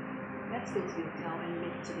 Let's go to the hotel and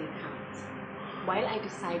make to the account while I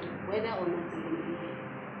decide whether or not I'm going to be here.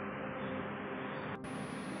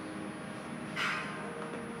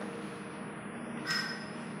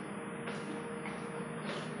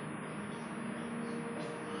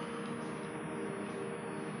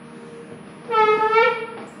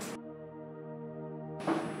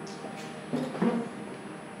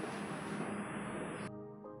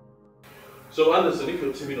 So Anderson, if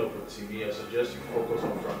you're teaming up with TV, I suggest you focus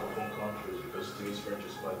on francophone countries because TV's French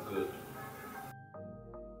is quite good.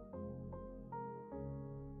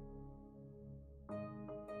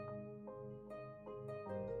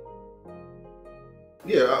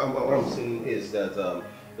 Yeah, what I'm saying is that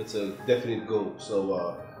it's a definite go,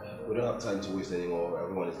 so we don't have time to waste anymore.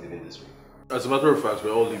 Everyone is leaving this week. As a matter of fact,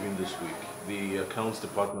 we're all leaving this week. The accounts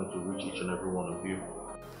department will reach each and every one of you.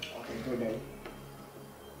 Okay, good then.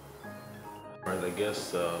 Right, I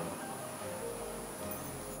guess that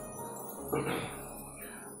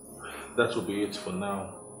will be it for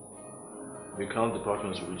now. The account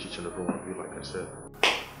departments will reach each and every one of you, like I said.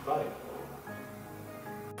 Bye.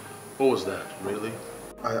 What was that, really?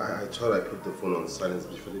 I thought I put the phone on silence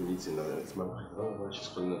before the meeting. It's my wife. I don't know why she's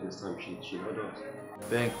calling at this time. She heard us.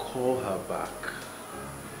 Then call her back.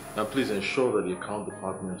 And please ensure that the account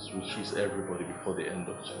department reaches everybody before the end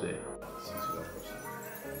of today. See to that person.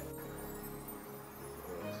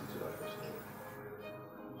 See to that person.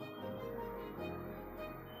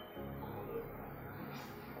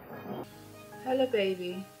 Hello,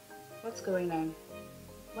 baby. What's going on?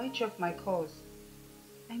 Why drop my calls?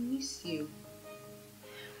 I miss you.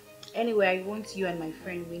 Anyway, I want you and my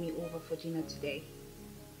friend Winnie over for dinner today.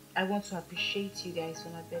 I want to appreciate you guys for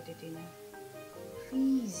my birthday dinner.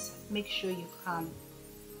 Please make sure you come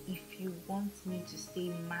if you want me to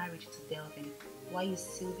stay married to Delvin while you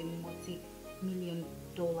seal the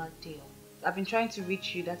multi-million-dollar deal. I've been trying to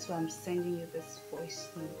reach you, that's why I'm sending you this voice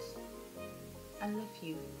note. I love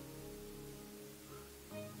you.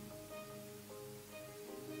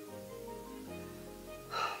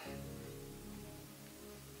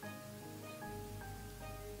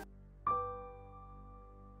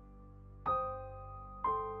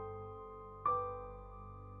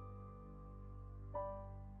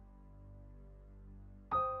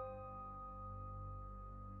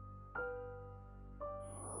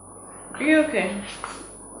 Are you okay?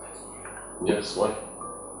 Yes, why?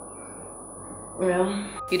 Well,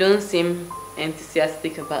 you don't seem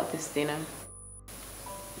enthusiastic about this dinner.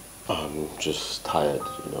 I'm just tired.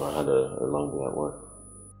 You know, I had a long day at work.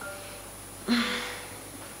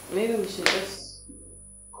 Maybe we should just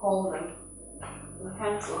call them and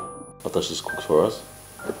cancel. I thought she's cooked for us.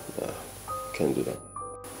 Yeah, can't do that.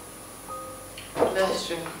 That's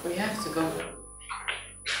true. We have to go.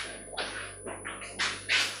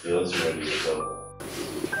 Yeah, that's ready to go.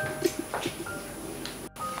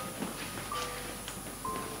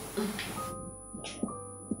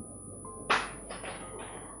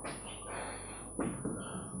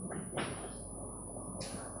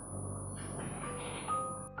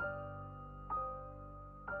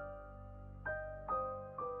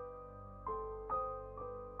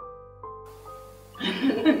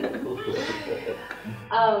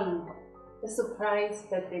 The surprise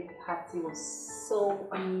birthday party was so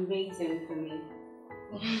amazing for me.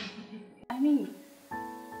 I mean,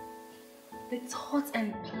 the thought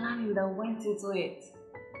and planning that went into it,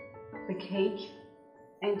 the cake,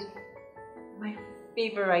 and my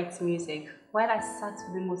favorite music, while I sat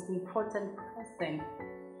with the most important person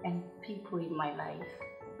and people in my life.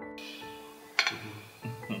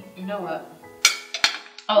 You know what?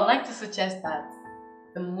 I would like to suggest that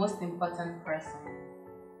the most important person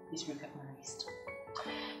is recognized.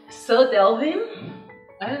 So Delvin,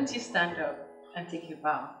 why don't you stand up and take a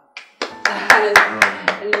bow?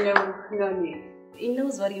 No need. He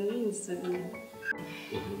knows what it means to me.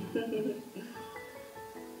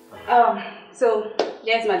 So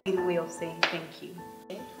there's my little way of saying thank you.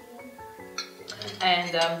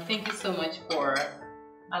 And thank you so much for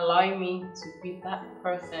allowing me to be that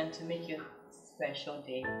person to make your special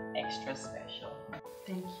day extra special.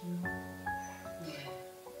 Thank you.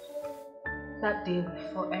 That day will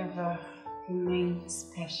forever remain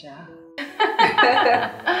special.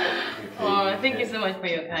 Oh, thank you so much for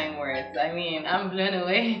your kind words. I mean, I'm blown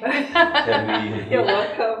away. Can we You're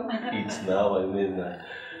welcome. eat now? I mean,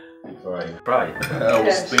 before I cry. I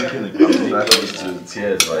was thinking it comes close to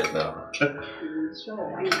tears right now.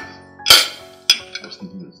 Sure. I was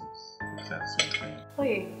thinking this is that something.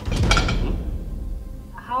 Wait.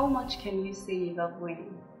 How much can you say you love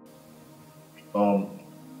winning?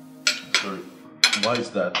 Sorry, why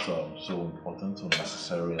is that so important or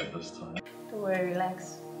necessary at this time? Don't worry,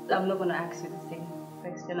 relax. I'm not gonna ask you the same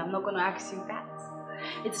question. I'm not gonna ask you that.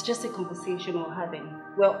 It's just a conversation we're having.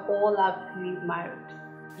 We're all happily married.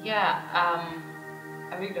 Yeah,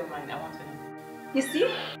 I really don't mind. I want to know. You see?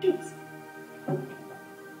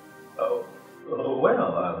 Oh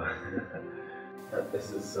well,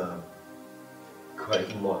 this is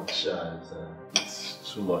quite much.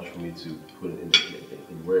 It's too much for me to put it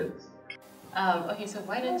in words. Okay, so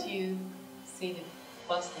why don't you say the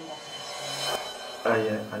first thing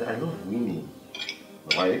that I love Winnie,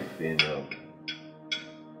 my wife, in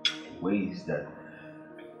ways that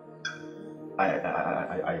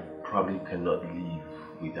I probably cannot live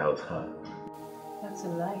without her. That's a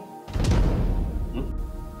lie. Hmm?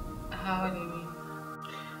 How do you mean?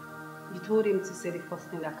 You told him to say the first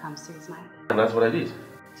thing that comes to his mind. And that's what I did.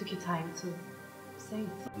 Took your time to say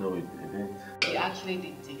it. No, it didn't. You actually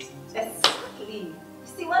did take some time. Exactly. You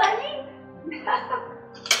see what I mean?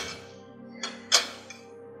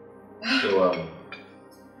 So,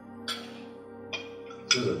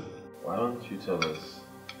 Susan, why don't you tell us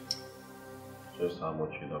just how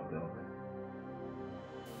much you love Delvin?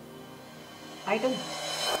 I don't.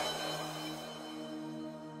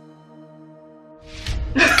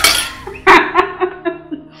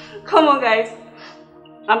 Come on, guys.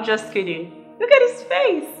 I'm just kidding. Look at his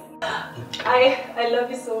face. I love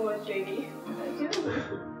you so much, JD. I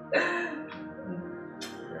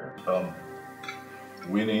do.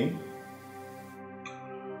 Winnie,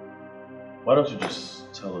 why don't you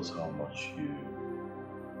just tell us how much you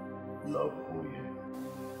love Oye?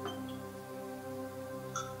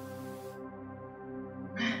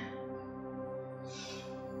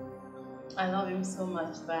 I love him so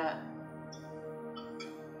much that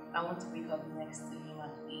I want to wake up next to him at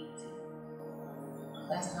 80.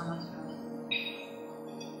 That's how much I love him.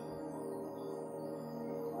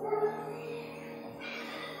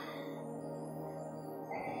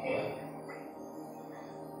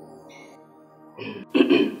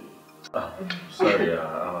 Sorry,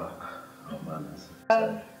 manners.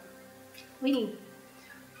 Winnie,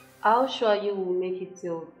 how sure you will make it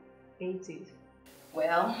till 80?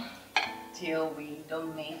 Well, till we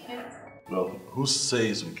don't make it. Well, who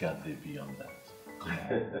says we can't live beyond that?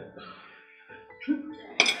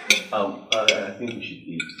 I think we should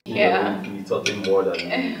eat. Yeah. We eat something more than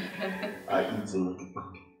we are eating.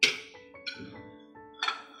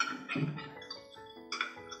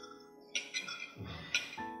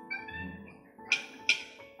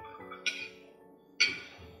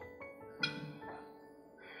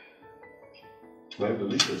 Very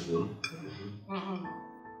delicious, though. Mm-hmm.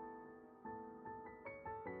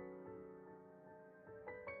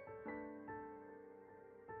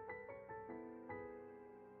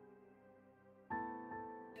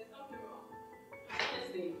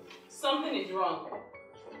 Something is wrong.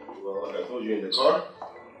 Well, like I told you in the car,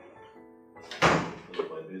 it's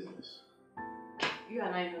my business. You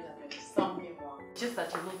and I know that there is something wrong. Just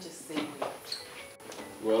that you're not just saying it.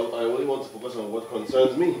 Well, I only want to focus on what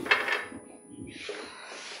concerns me.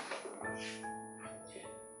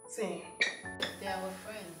 See, they are our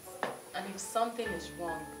friends. And if something is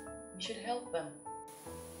wrong, we should help them.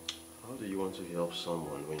 How do you want to help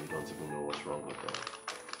someone when you don't even know what's wrong with them?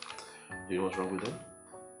 Do you know what's wrong with them?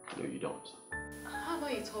 No, you don't. How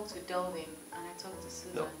about you talk to Delvin and I talk to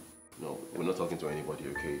Susan? No, we're not talking to anybody,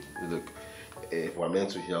 okay? Look, if we're meant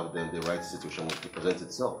to help them, the right situation will present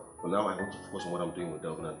itself. But now I want to focus on what I'm doing with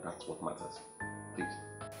Delvin, and that's what matters. Please.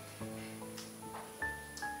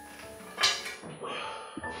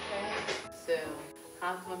 Okay. So,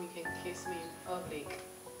 how come you can kiss me in public?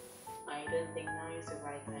 I don't think now is the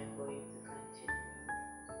right time for you to continue.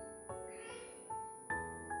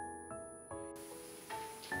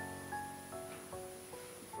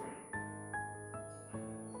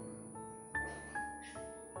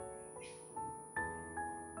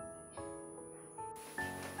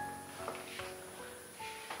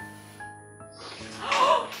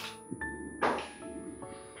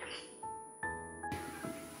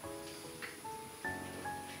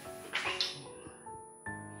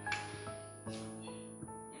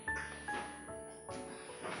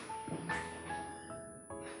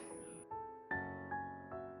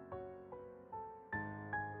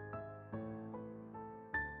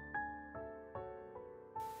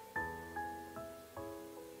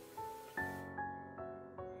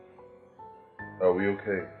 Are we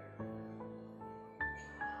okay?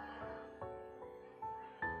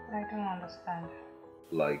 I don't understand.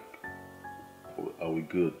 Like, are we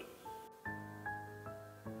good?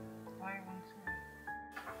 Why won't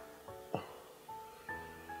you?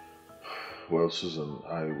 Well, Susan,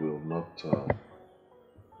 I will not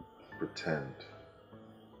pretend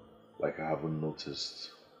like I haven't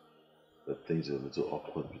noticed that things are a little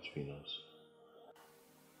awkward between us.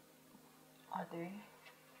 Are they?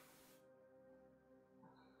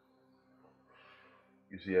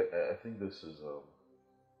 You see, I think this is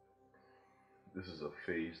a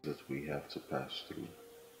phase that we have to pass through,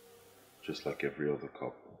 just like every other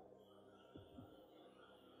couple.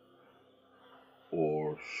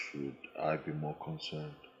 Or should I be more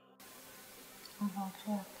concerned? About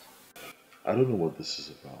what? I don't know what this is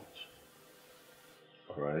about.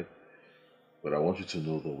 Alright? But I want you to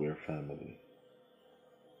know that we're family.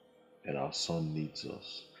 And our son needs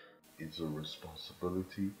us. It's a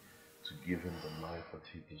responsibility to give him the life that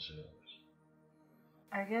he deserves.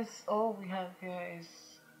 I guess all we have here is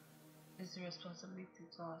the responsibility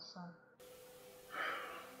to our son.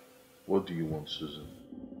 What do you want, Susan?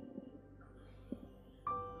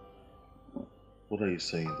 What are you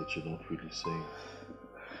saying that you're not really saying?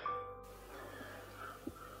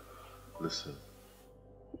 Listen,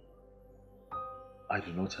 I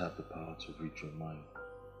do not have the power to read your mind.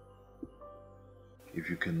 If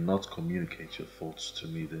you cannot communicate your thoughts to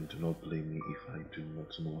me, then do not blame me if I do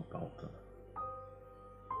not know about them.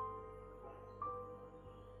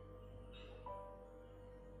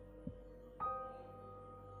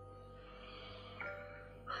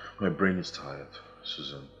 My brain is tired,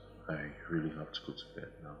 Susan. I really have to go to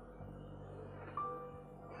bed now.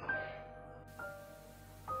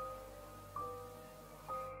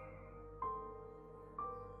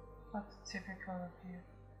 That's typical of you.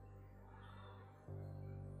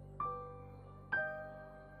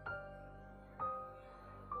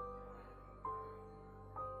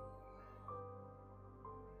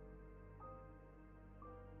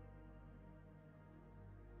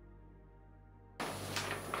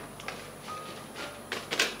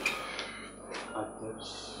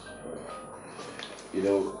 You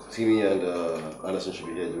know, Timmy and Anderson should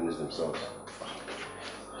be here doing this themselves.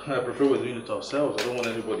 I prefer we're doing it ourselves. I don't want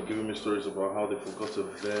anybody giving me stories about how they forgot a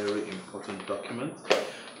very important document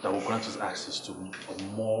that will grant us access to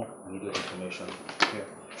more needed information. Yeah,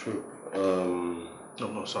 true.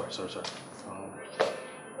 No, sorry.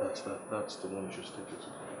 That's the one you should stick it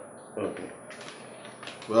to. Okay.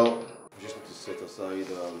 Well, we just need to set aside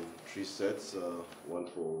 3 sets. One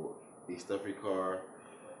for East Africa,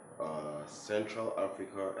 Central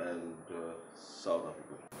Africa, and South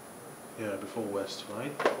Africa. Yeah, before West,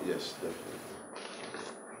 right? Yes, definitely.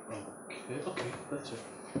 Okay, that's it.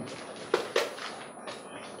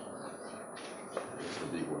 It's the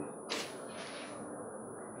big one.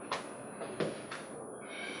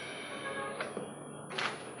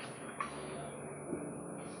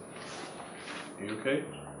 You okay?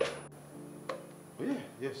 Oh yeah,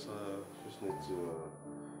 yes, just need to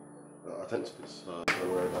attend to this. Don't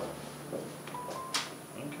worry about it.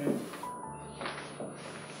 Okay.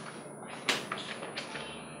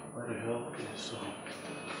 Where the hell is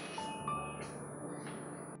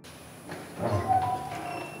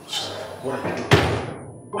What are you doing?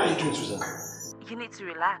 What are you doing, Susan? You need to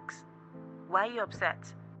relax. Why are you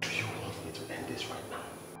upset? Do you want me to end this right now?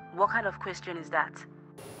 What kind of question is that?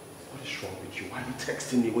 What is wrong with you? Why are you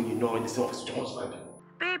texting me when you know I'm in the same office with your husband?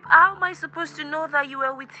 Babe, how am I supposed to know that you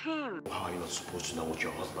were with him? How are you not supposed to know what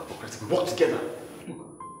your husband is? We work together.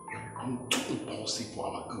 Look, you're becoming too impulsive for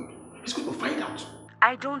our good. He's going to find out.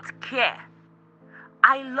 I don't care.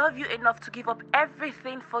 I love you enough to give up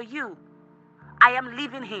everything for you. I am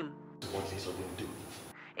leaving him. What is he going to do?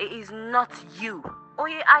 It is not you. Oh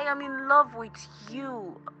yeah, I am in love with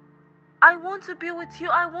you. I want to be with you.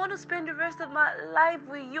 I want to spend the rest of my life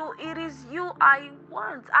with you. It is you I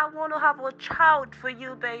want. I want to have a child for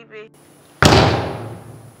you, baby.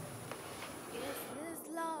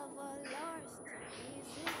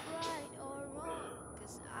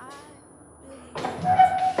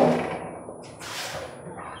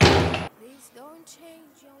 Please don't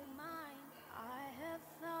change your mind. I have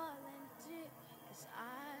fallen deep, 'cause I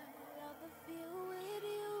love the feel with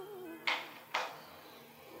you.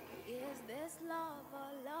 Is this love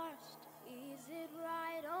or lust? Is it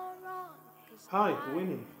right or wrong? Hi,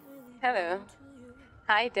 Winnie. Hello.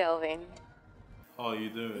 Hi, Delvin. How are you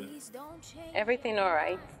doing? Everything all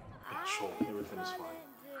right? Yeah, sure, everything is fine.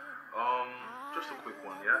 Just a quick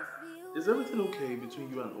one, yeah? Is everything okay between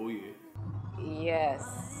you and Oye?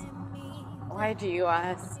 Yes. Why do you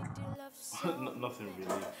ask? Nothing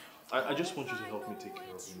really. I just want you to help me take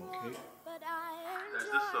care of him, okay? There's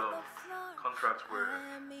this contract we're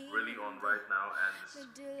really on right now, and it's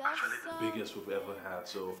actually the biggest we've ever had,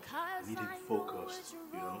 so I need him focused,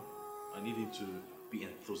 you know? I need him to be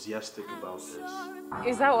enthusiastic about this.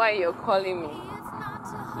 Is that why you're calling me?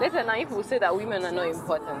 Later now, people say that women are not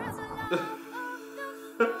important.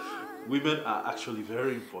 Women are actually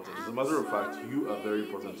very important. As a matter of fact, you are very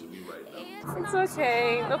important to me right now. It's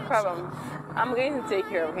okay, no problem. I'm going to take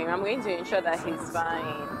care of him. I'm going to ensure that he's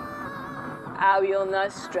fine. I will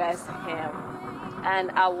not stress him.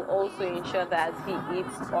 And I will also ensure that he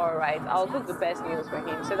eats alright. I'll cook the best meals for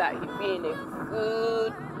him so that he'll be in a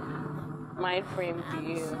good mind frame to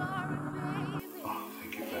you. Oh, thank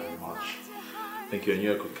Thank you, and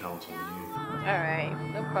you could count on you. Alright,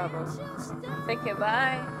 no problem. Take care,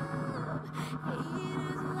 bye. It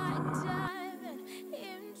is like diving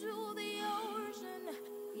into the ocean,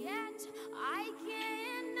 yet I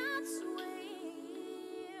cannot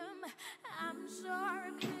swim. I'm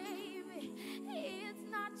sorry, baby, it's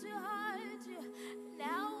not to hurt you.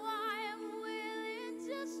 Now I am willing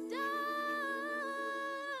to stop.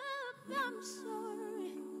 I'm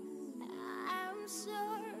sorry, I'm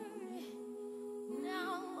sorry.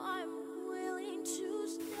 Now I'm willing to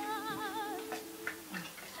stop.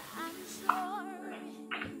 I'm sorry,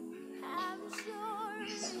 I'm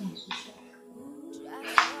sorry.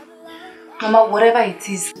 Mama, whatever it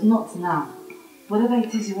is, not now. Whatever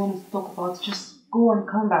it is you want to talk about, just go and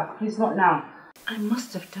come back. Please, not now. I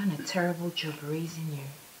must have done a terrible job raising you.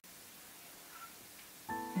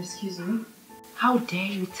 Excuse me? How dare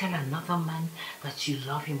you tell another man that you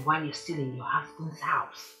love him while you're still in your husband's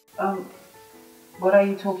house? What are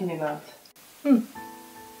you talking about?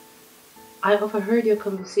 I overheard your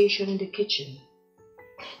conversation in the kitchen.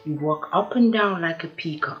 You walk up and down like a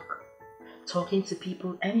peacock, talking to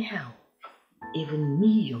people anyhow. Even me,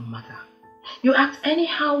 your mother. You act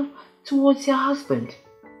anyhow towards your husband,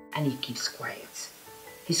 and he keeps quiet.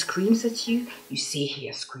 He screams at you, you say he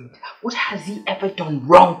has screamed. What has he ever done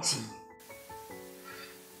wrong to you?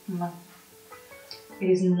 Mama, it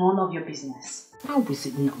is none of your business. How is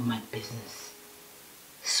it not my business?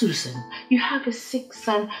 Susan, you have a sick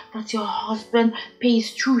son that your husband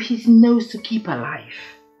pays through his nose to keep alive.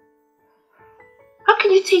 How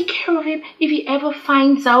can you take care of him if he ever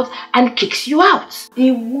finds out and kicks you out?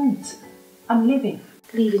 He won't. I'm leaving.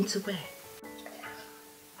 Leaving to where?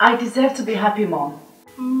 I deserve to be happy, Mom.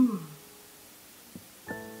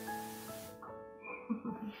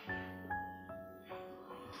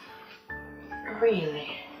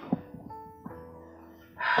 Really?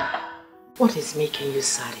 What is making you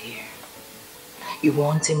sad here? You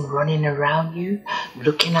want him running around you,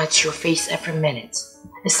 looking at your face every minute.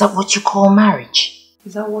 Is that what you call marriage?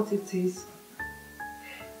 Is that what it is?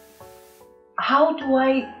 How do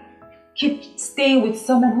I keep staying with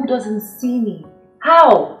someone who doesn't see me?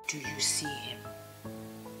 How? Do you see him?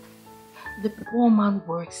 The poor man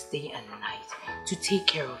works day and night to take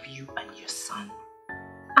care of you and your son.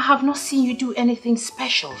 I have not seen you do anything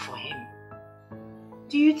special for him.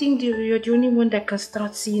 Do you think you're the only one that can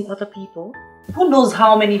start seeing other people? Who knows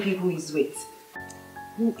how many people he's with?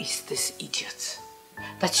 Who is this idiot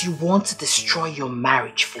that you want to destroy your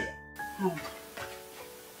marriage for?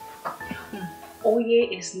 Oye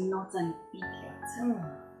is not an idiot.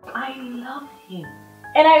 I love him.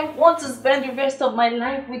 And I want to spend the rest of my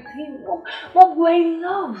life with him. What do I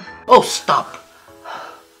love? Oh, stop.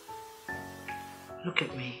 Look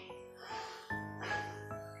at me.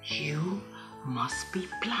 You must be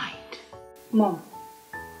blind. Mom,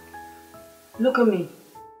 look at me.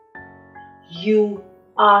 You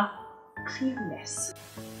are clueless.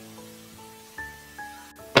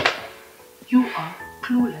 You are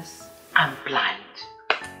clueless and blind.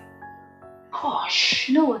 Gosh.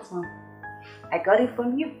 You know what, Mom? I got it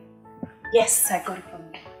from you. Yes, I got it from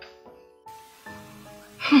you.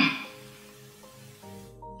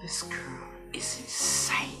 This girl is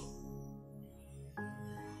insane.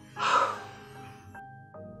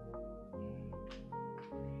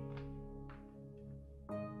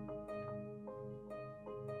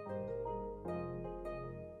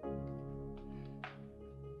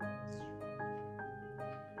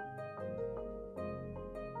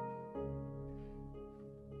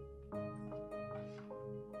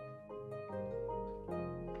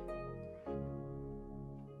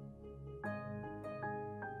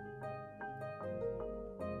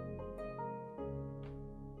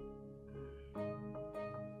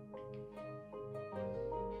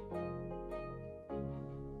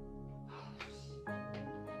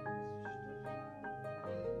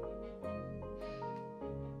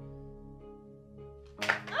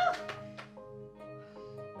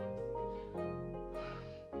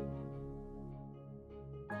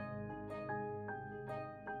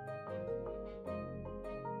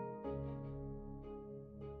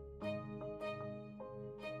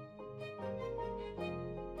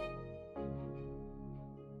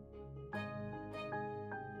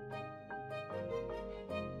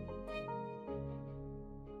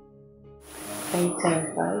 Are you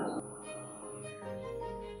terrified?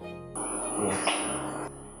 Yes.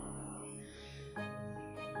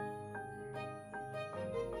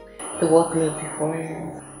 The workload before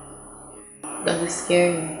you. Does it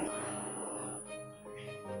scare you?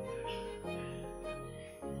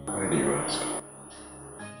 Why do you ask?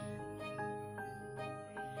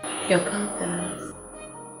 Your confidence.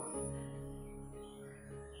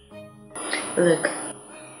 Look,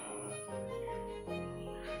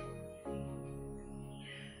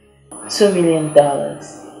 $2 million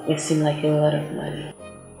may seem like a lot of money,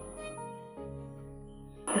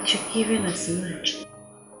 but you're giving as much.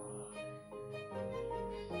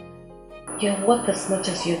 You're worth as much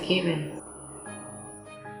as you're giving.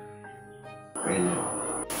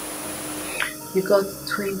 You got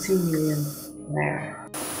 20 million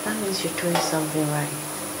naira. That means you're doing something right.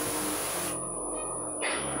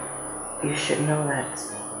 You should know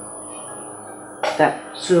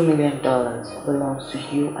that $2 million belongs to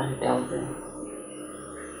you and Delvin.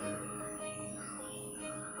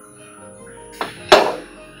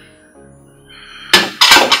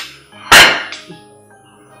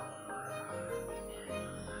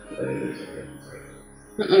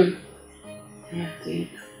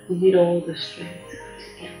 You need all the strength to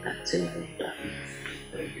get that $2 million.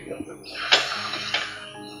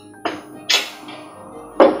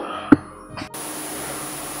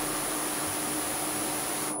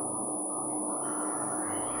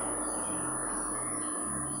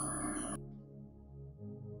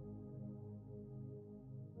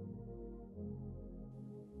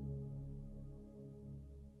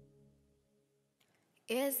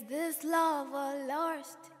 Is this love or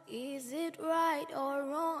lust? Is it right or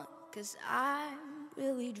wrong? 'Cause I'm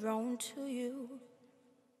really drawn to you.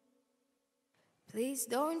 Please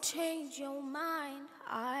don't change your mind.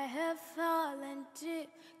 I have fallen deep,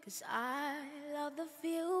 'cause I love the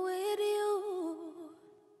feel with you.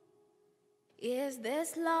 Is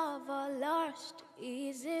this love or lust?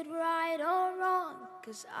 Is it right or wrong?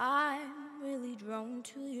 'Cause I'm really drawn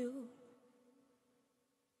to you.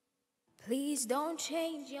 Please don't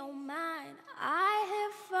change your mind. I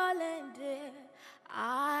have fallen deep.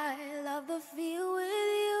 I love the feel with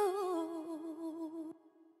you.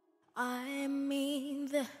 I mean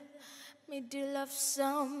the middle of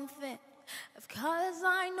something. Of course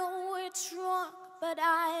I know it's wrong, but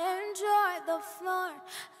I enjoy the fun.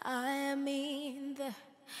 I mean the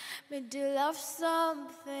middle of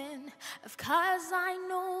something. Of course I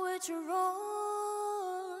know it's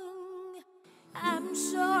wrong. I'm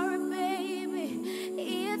sorry, baby,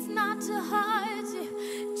 it's not to hurt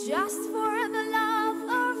you, just for the love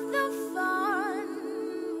of the fun.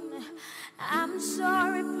 I'm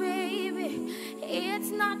sorry, baby,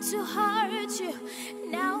 it's not to hurt you.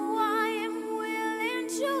 Now I am willing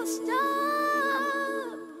to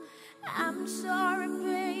stop. I'm sorry,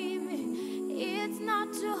 baby, it's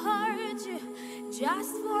not to hurt you,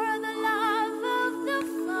 just for the love of the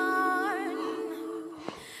fun.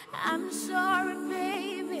 I'm sorry,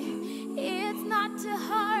 baby, it's not to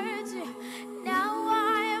hurt you. Now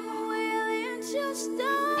I am willing to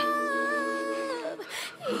stop.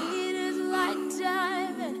 It is like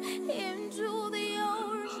diving into the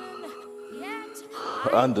ocean. Yet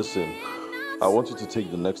Anderson, I want you to take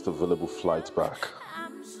the next available flight back.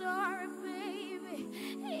 I'm sorry, baby,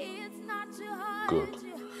 it's not to hurt Good.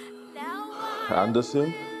 you. Now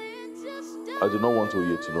Anderson, I do not want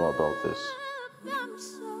Oye to know about this. I'm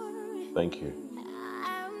sorry. Thank you.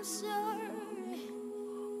 I'm sorry.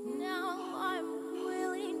 Now I'm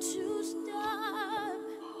willing to stop.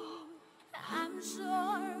 I'm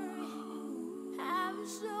sorry. I'm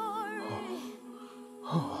sorry.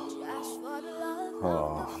 Just for the love of Oh,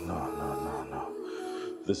 no.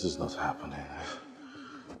 This is not happening.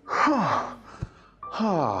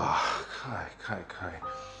 Kai.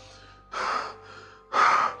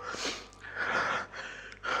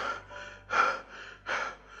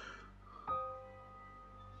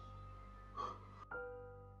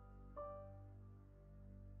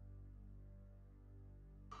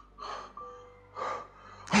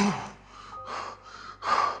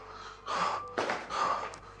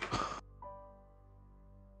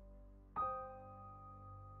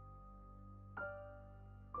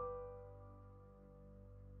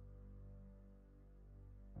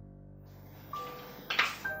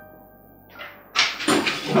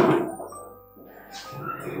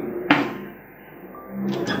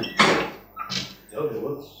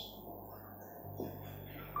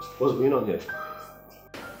 What's going on here?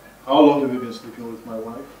 How long have you been sleeping with my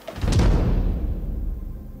wife?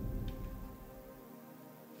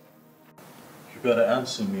 You better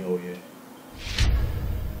answer me, Oye.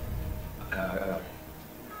 I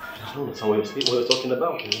don't understand what you're talking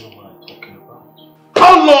about. I don't know what I'm talking about.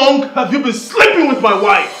 How long have you been sleeping with my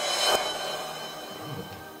wife?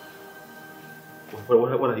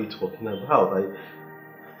 What are you talking about?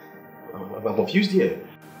 I'm confused here.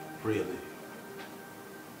 Really?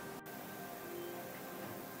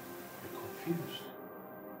 You're confused?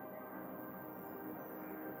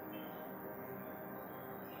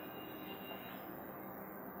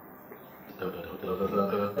 I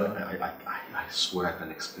swear I can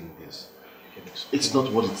explain this. It's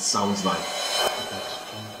not what it sounds like.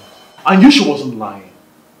 I knew she wasn't lying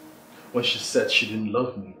when she said she didn't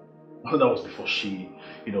love me. That was before she,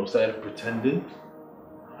 started pretending.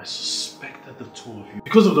 I suspected the two of you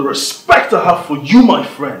because of the respect I have for you, my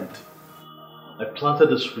friend. I planted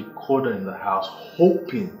this recorder in the house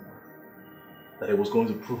hoping that it was going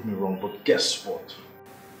to prove me wrong, but guess what?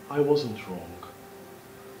 I wasn't wrong.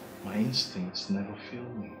 My instincts never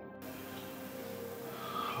failed me.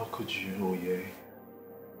 How could you, Oye?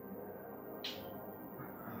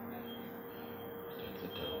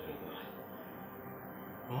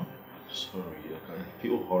 Huh? Sorry, I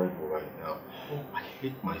feel horrible right now. I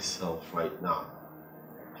hate myself right now.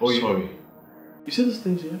 Oh, sorry. You see these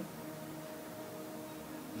things here?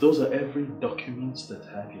 Those are every documents that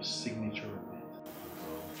have your signature on it.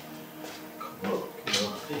 Come on.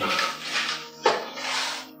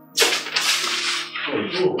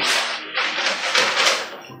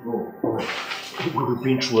 We've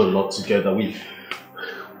been through a lot together. We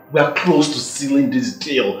are close to sealing this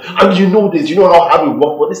deal. And you know this, you know how hard we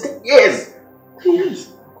work for this thing. Yes! Yes!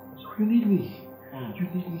 You need me. You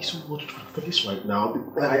need me so much for this right now.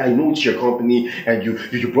 I know it's your company and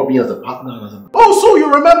you brought me as a partner. Oh, so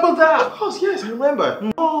you remember that? Of course, yes, I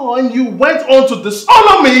remember. Oh, and you went on to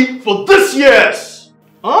dishonor me for this years.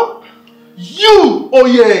 Huh? You,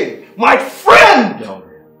 Oye, my friend!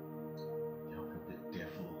 Delvin, the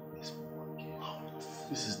devil is working.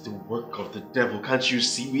 This is the work of the devil, can't you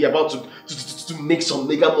see? We're about to make some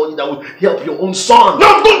mega money that will help your own son.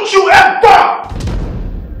 No, don't you ever!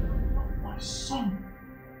 My son.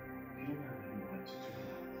 You don't have any right to do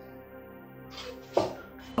that.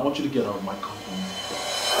 I want you to get out of my company.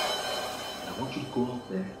 And I want you to go out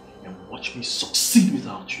there and watch me succeed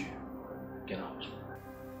without you. Get out.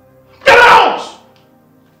 Get out!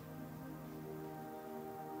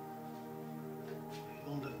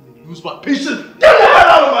 Don't let me lose my patience. Get the hell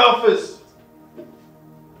out of my office!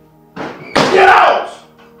 Get out!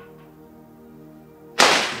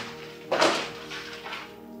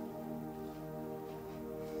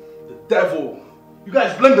 The devil. You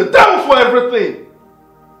guys blame the devil for everything.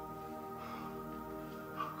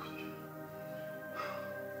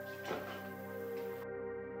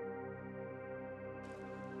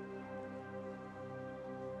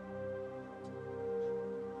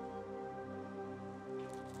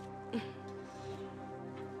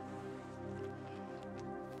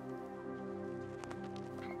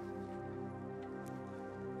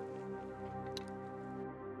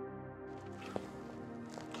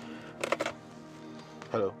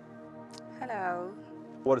 Hello. Hello.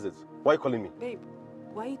 What is it? Why are you calling me? Babe,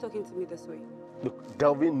 why are you talking to me this way? Look,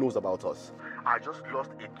 Delvin knows about us. I just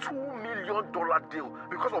lost a $2 million deal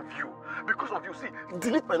because of you. Because of you. See,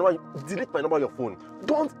 delete my number on your phone.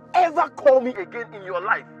 Don't ever call me again in your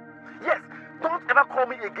life. Yes, don't ever call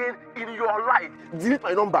me again in your life. Delete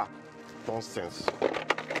my number. Nonsense.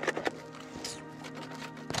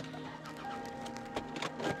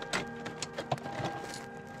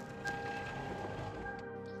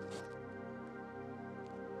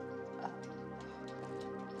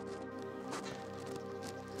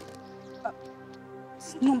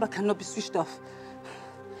 This number cannot be switched off.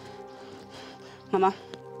 Mama.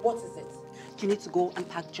 What is it? You need to go and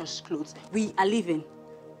pack Josh's clothes. We are leaving.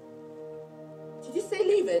 Did you say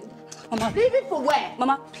leaving? Mama. Leaving for where?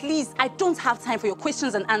 Mama, please, I don't have time for your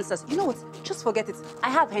questions and answers. You know what? Just forget it. I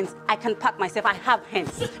have hands. I can pack myself. I have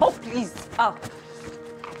hands. Oh, please. Oh.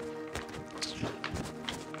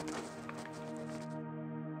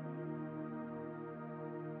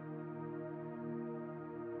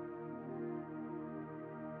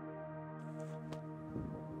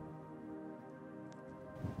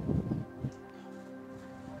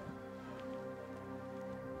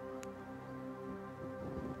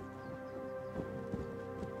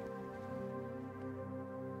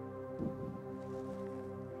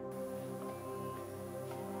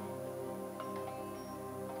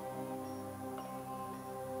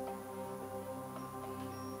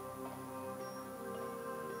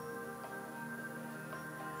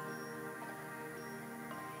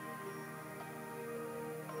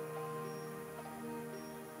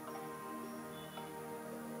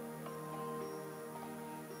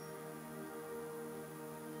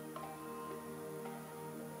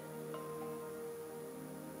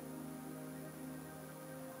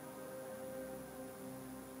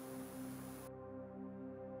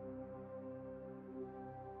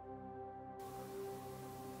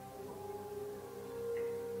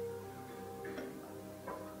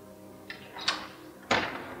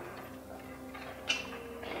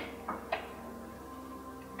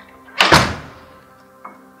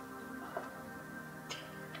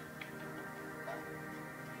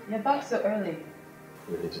 You're back so early.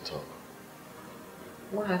 We need to talk.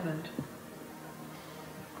 What happened?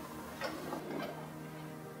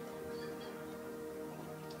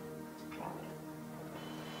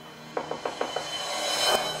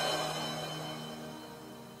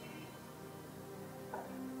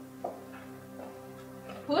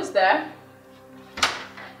 Who's there?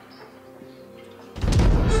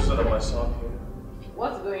 Susan, my son here.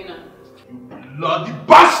 What's going on? Bloody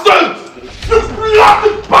bastard! You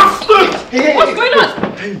bloody bastard! Hey, What's going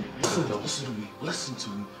on? Hey, listen now, listen to me. Listen to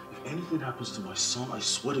me. If anything happens to my son, I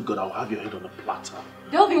swear to God, I'll have your head on a platter.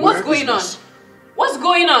 Delvin, what's going on? What's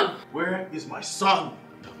going on? Where is my son?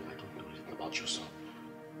 Delvin, I don't know anything about your son.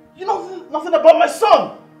 You know nothing about my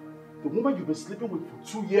son! The woman you've been sleeping with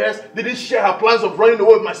for 2 years didn't share her plans of running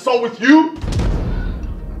away with my son with you?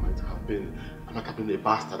 I might have been a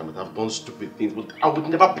bastard, I might have done stupid things, but I would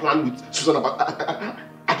never plan with Susan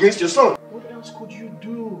against your son. What else could you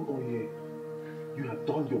do, Oye? You have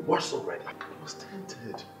done your worst already. I was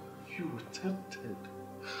tempted. You were tempted.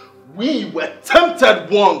 We were tempted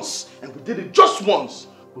once, and we did it just once.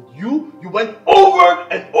 But you went over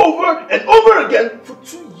and over and over again for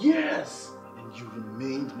 2 years. And you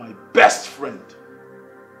remained my best friend.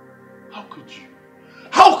 How could you?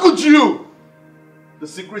 How could you? The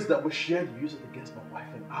secrets that were shared, you used it against my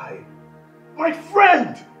wife and I. My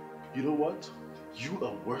friend! You know what? You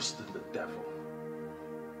are worse than the devil.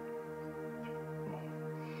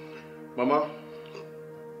 Mama.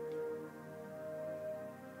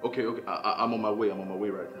 Okay, I'm on my way. I'm on my way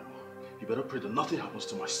right now. You better pray that nothing happens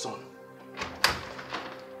to my son.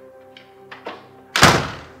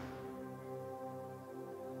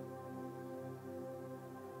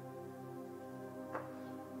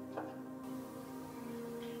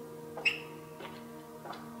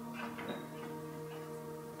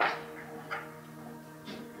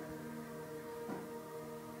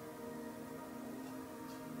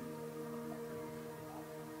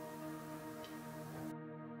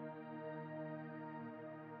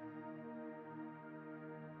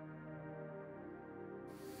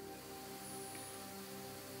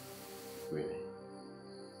 Really?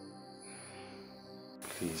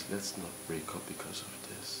 Please, let's not break up because of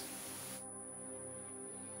this.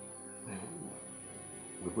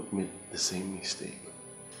 We both made the same mistake.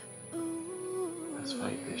 Let's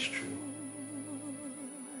fight this true.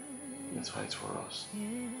 Let's fight for us.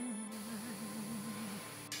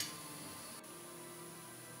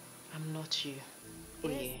 I'm not you,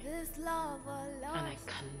 Oye, and I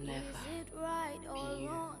can never be you.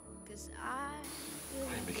 Why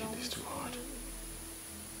are you making this too hard?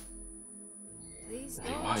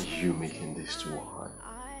 Why are you making this too hard?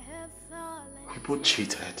 We both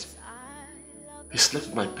cheated. You slept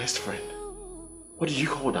with my best friend. What do you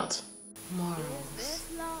call that? Morals.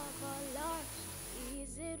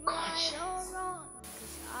 Conscience.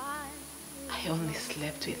 I only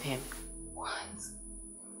slept with him once.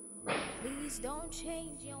 Did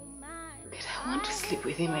I want to sleep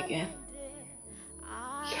with him again?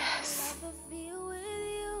 Yes.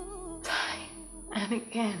 Time and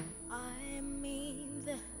again.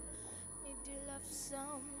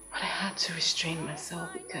 But I had to restrain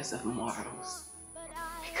myself because of morals.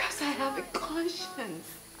 Because I have a conscience.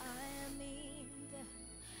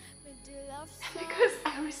 And because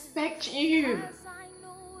I respect you.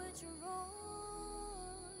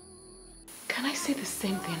 Can I say the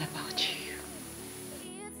same thing about you?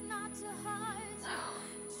 No.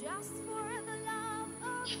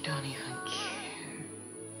 You don't even care.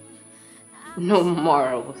 No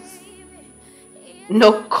morals.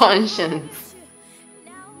 No conscience.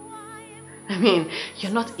 I mean,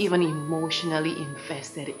 you're not even emotionally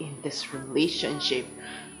invested in this relationship.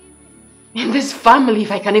 In this family,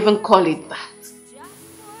 if I can even call it that.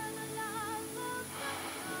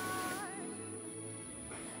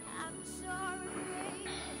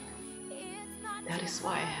 That is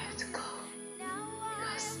why I have to go.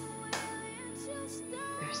 Because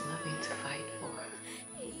there's nothing to fight for.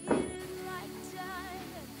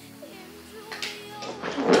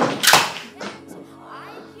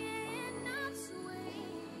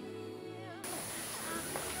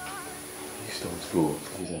 Please don't go.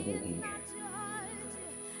 Please, I'm begging you.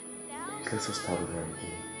 Please, let's just start with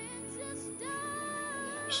everything.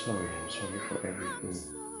 I'm sorry for everything.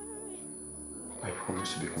 I promise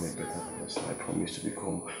to become a better person. I promise to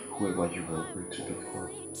become whoever you want me to become.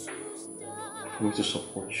 I promise to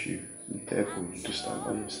support you. There for you to stand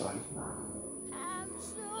by your side.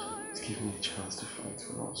 Please give me a chance to fight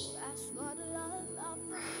for us.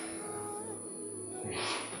 Please.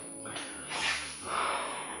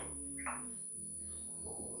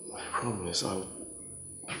 I promise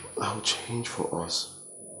I'll change for us.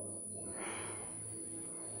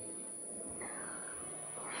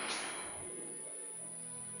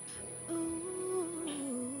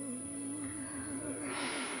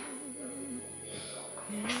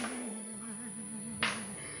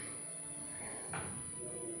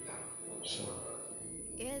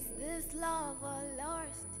 Is this love or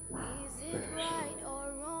lust? Is it right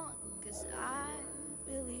or wrong? 'Cause I'm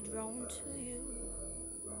really drawn to you.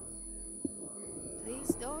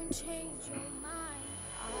 Please don't change your mind.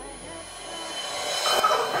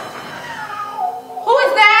 Who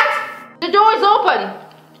is that? The door is open.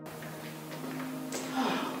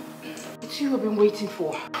 It's you I've been waiting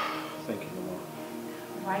for. Thank you, Mama.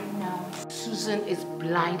 Right now, Susan is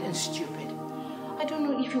blind and stupid. I don't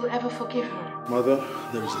know if you'll ever forgive her. Mother,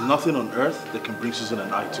 there is nothing on earth that can bring Susan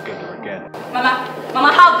and I together again.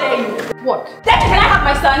 Mama, how dare you? What? Daddy, can I have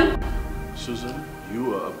my son? Susan,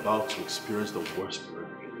 you are about to experience the worst period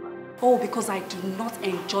of your life. Oh, because I do not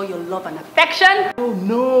enjoy your love and affection? Oh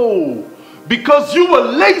no! Because you were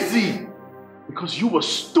lazy! Because you were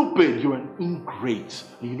stupid, you're an ingrate.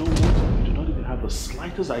 And you know what? You do not even have the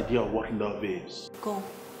slightest idea of what love is. Go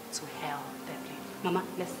to hell, Beverly. Mama,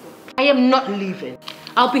 let's go. I am not leaving.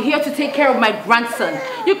 I'll be here to take care of my grandson.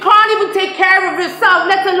 You can't even take care of yourself,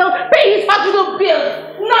 let alone pay his hospital bill.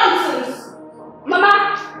 Nonsense!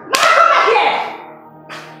 Mama, come back here!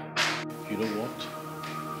 You know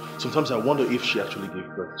what? Sometimes I wonder if she actually gave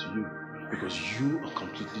birth to you. Because you are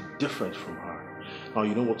completely different from her. Now,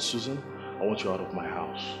 you know what, Susan? I want you out of my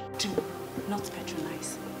house. Do not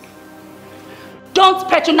patronize me. Don't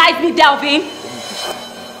patronize me, Delvin!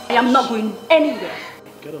 I am not going anywhere.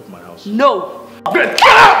 Get out of my house. No! Get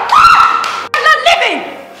out! I'm not leaving!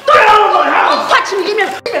 Get out of my house! Don't touch me! Leave me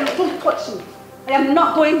alone! Don't touch me! I am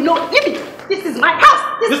not going. No, leave me! This is my house!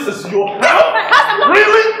 This is your house? This is my house! I'm not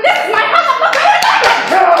Really? This is my house! I'm not going anywhere!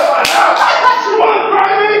 Get out of my house! Don't touch me! What,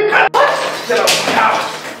 Granny? Get out of my house!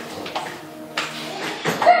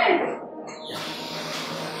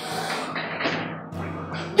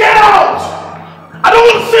 Get out! I don't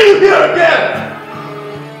want to see you here again!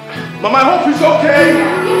 Mama, I hope he's okay.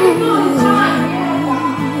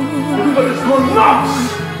 Everybody's going nuts.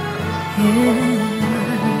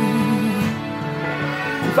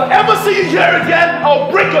 If I ever see you here again, I'll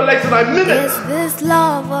break your legs in a minute. Is this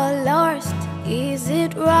love or lust? Is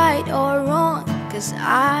it right or wrong? 'Cause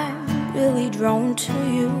I'm really drawn to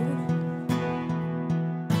you.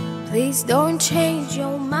 Please don't change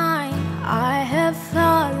your mind. I have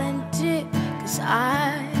fallen deep, 'cause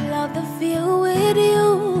I love the feel with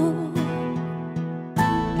you.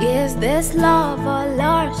 Is this love or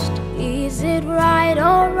lust? Is it right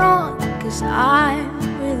or wrong? 'Cause I'm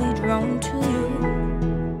really drawn to you.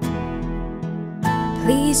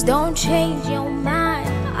 Please don't change your mind.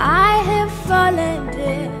 I have fallen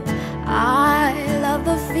deep. I love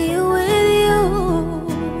the feel with you.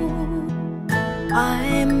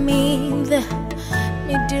 I mean the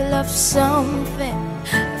middle of something.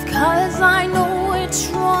 Of course I know it's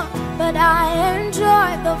wrong, but I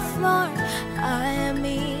enjoy the fun. I am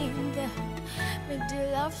in the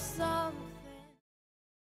middle of something.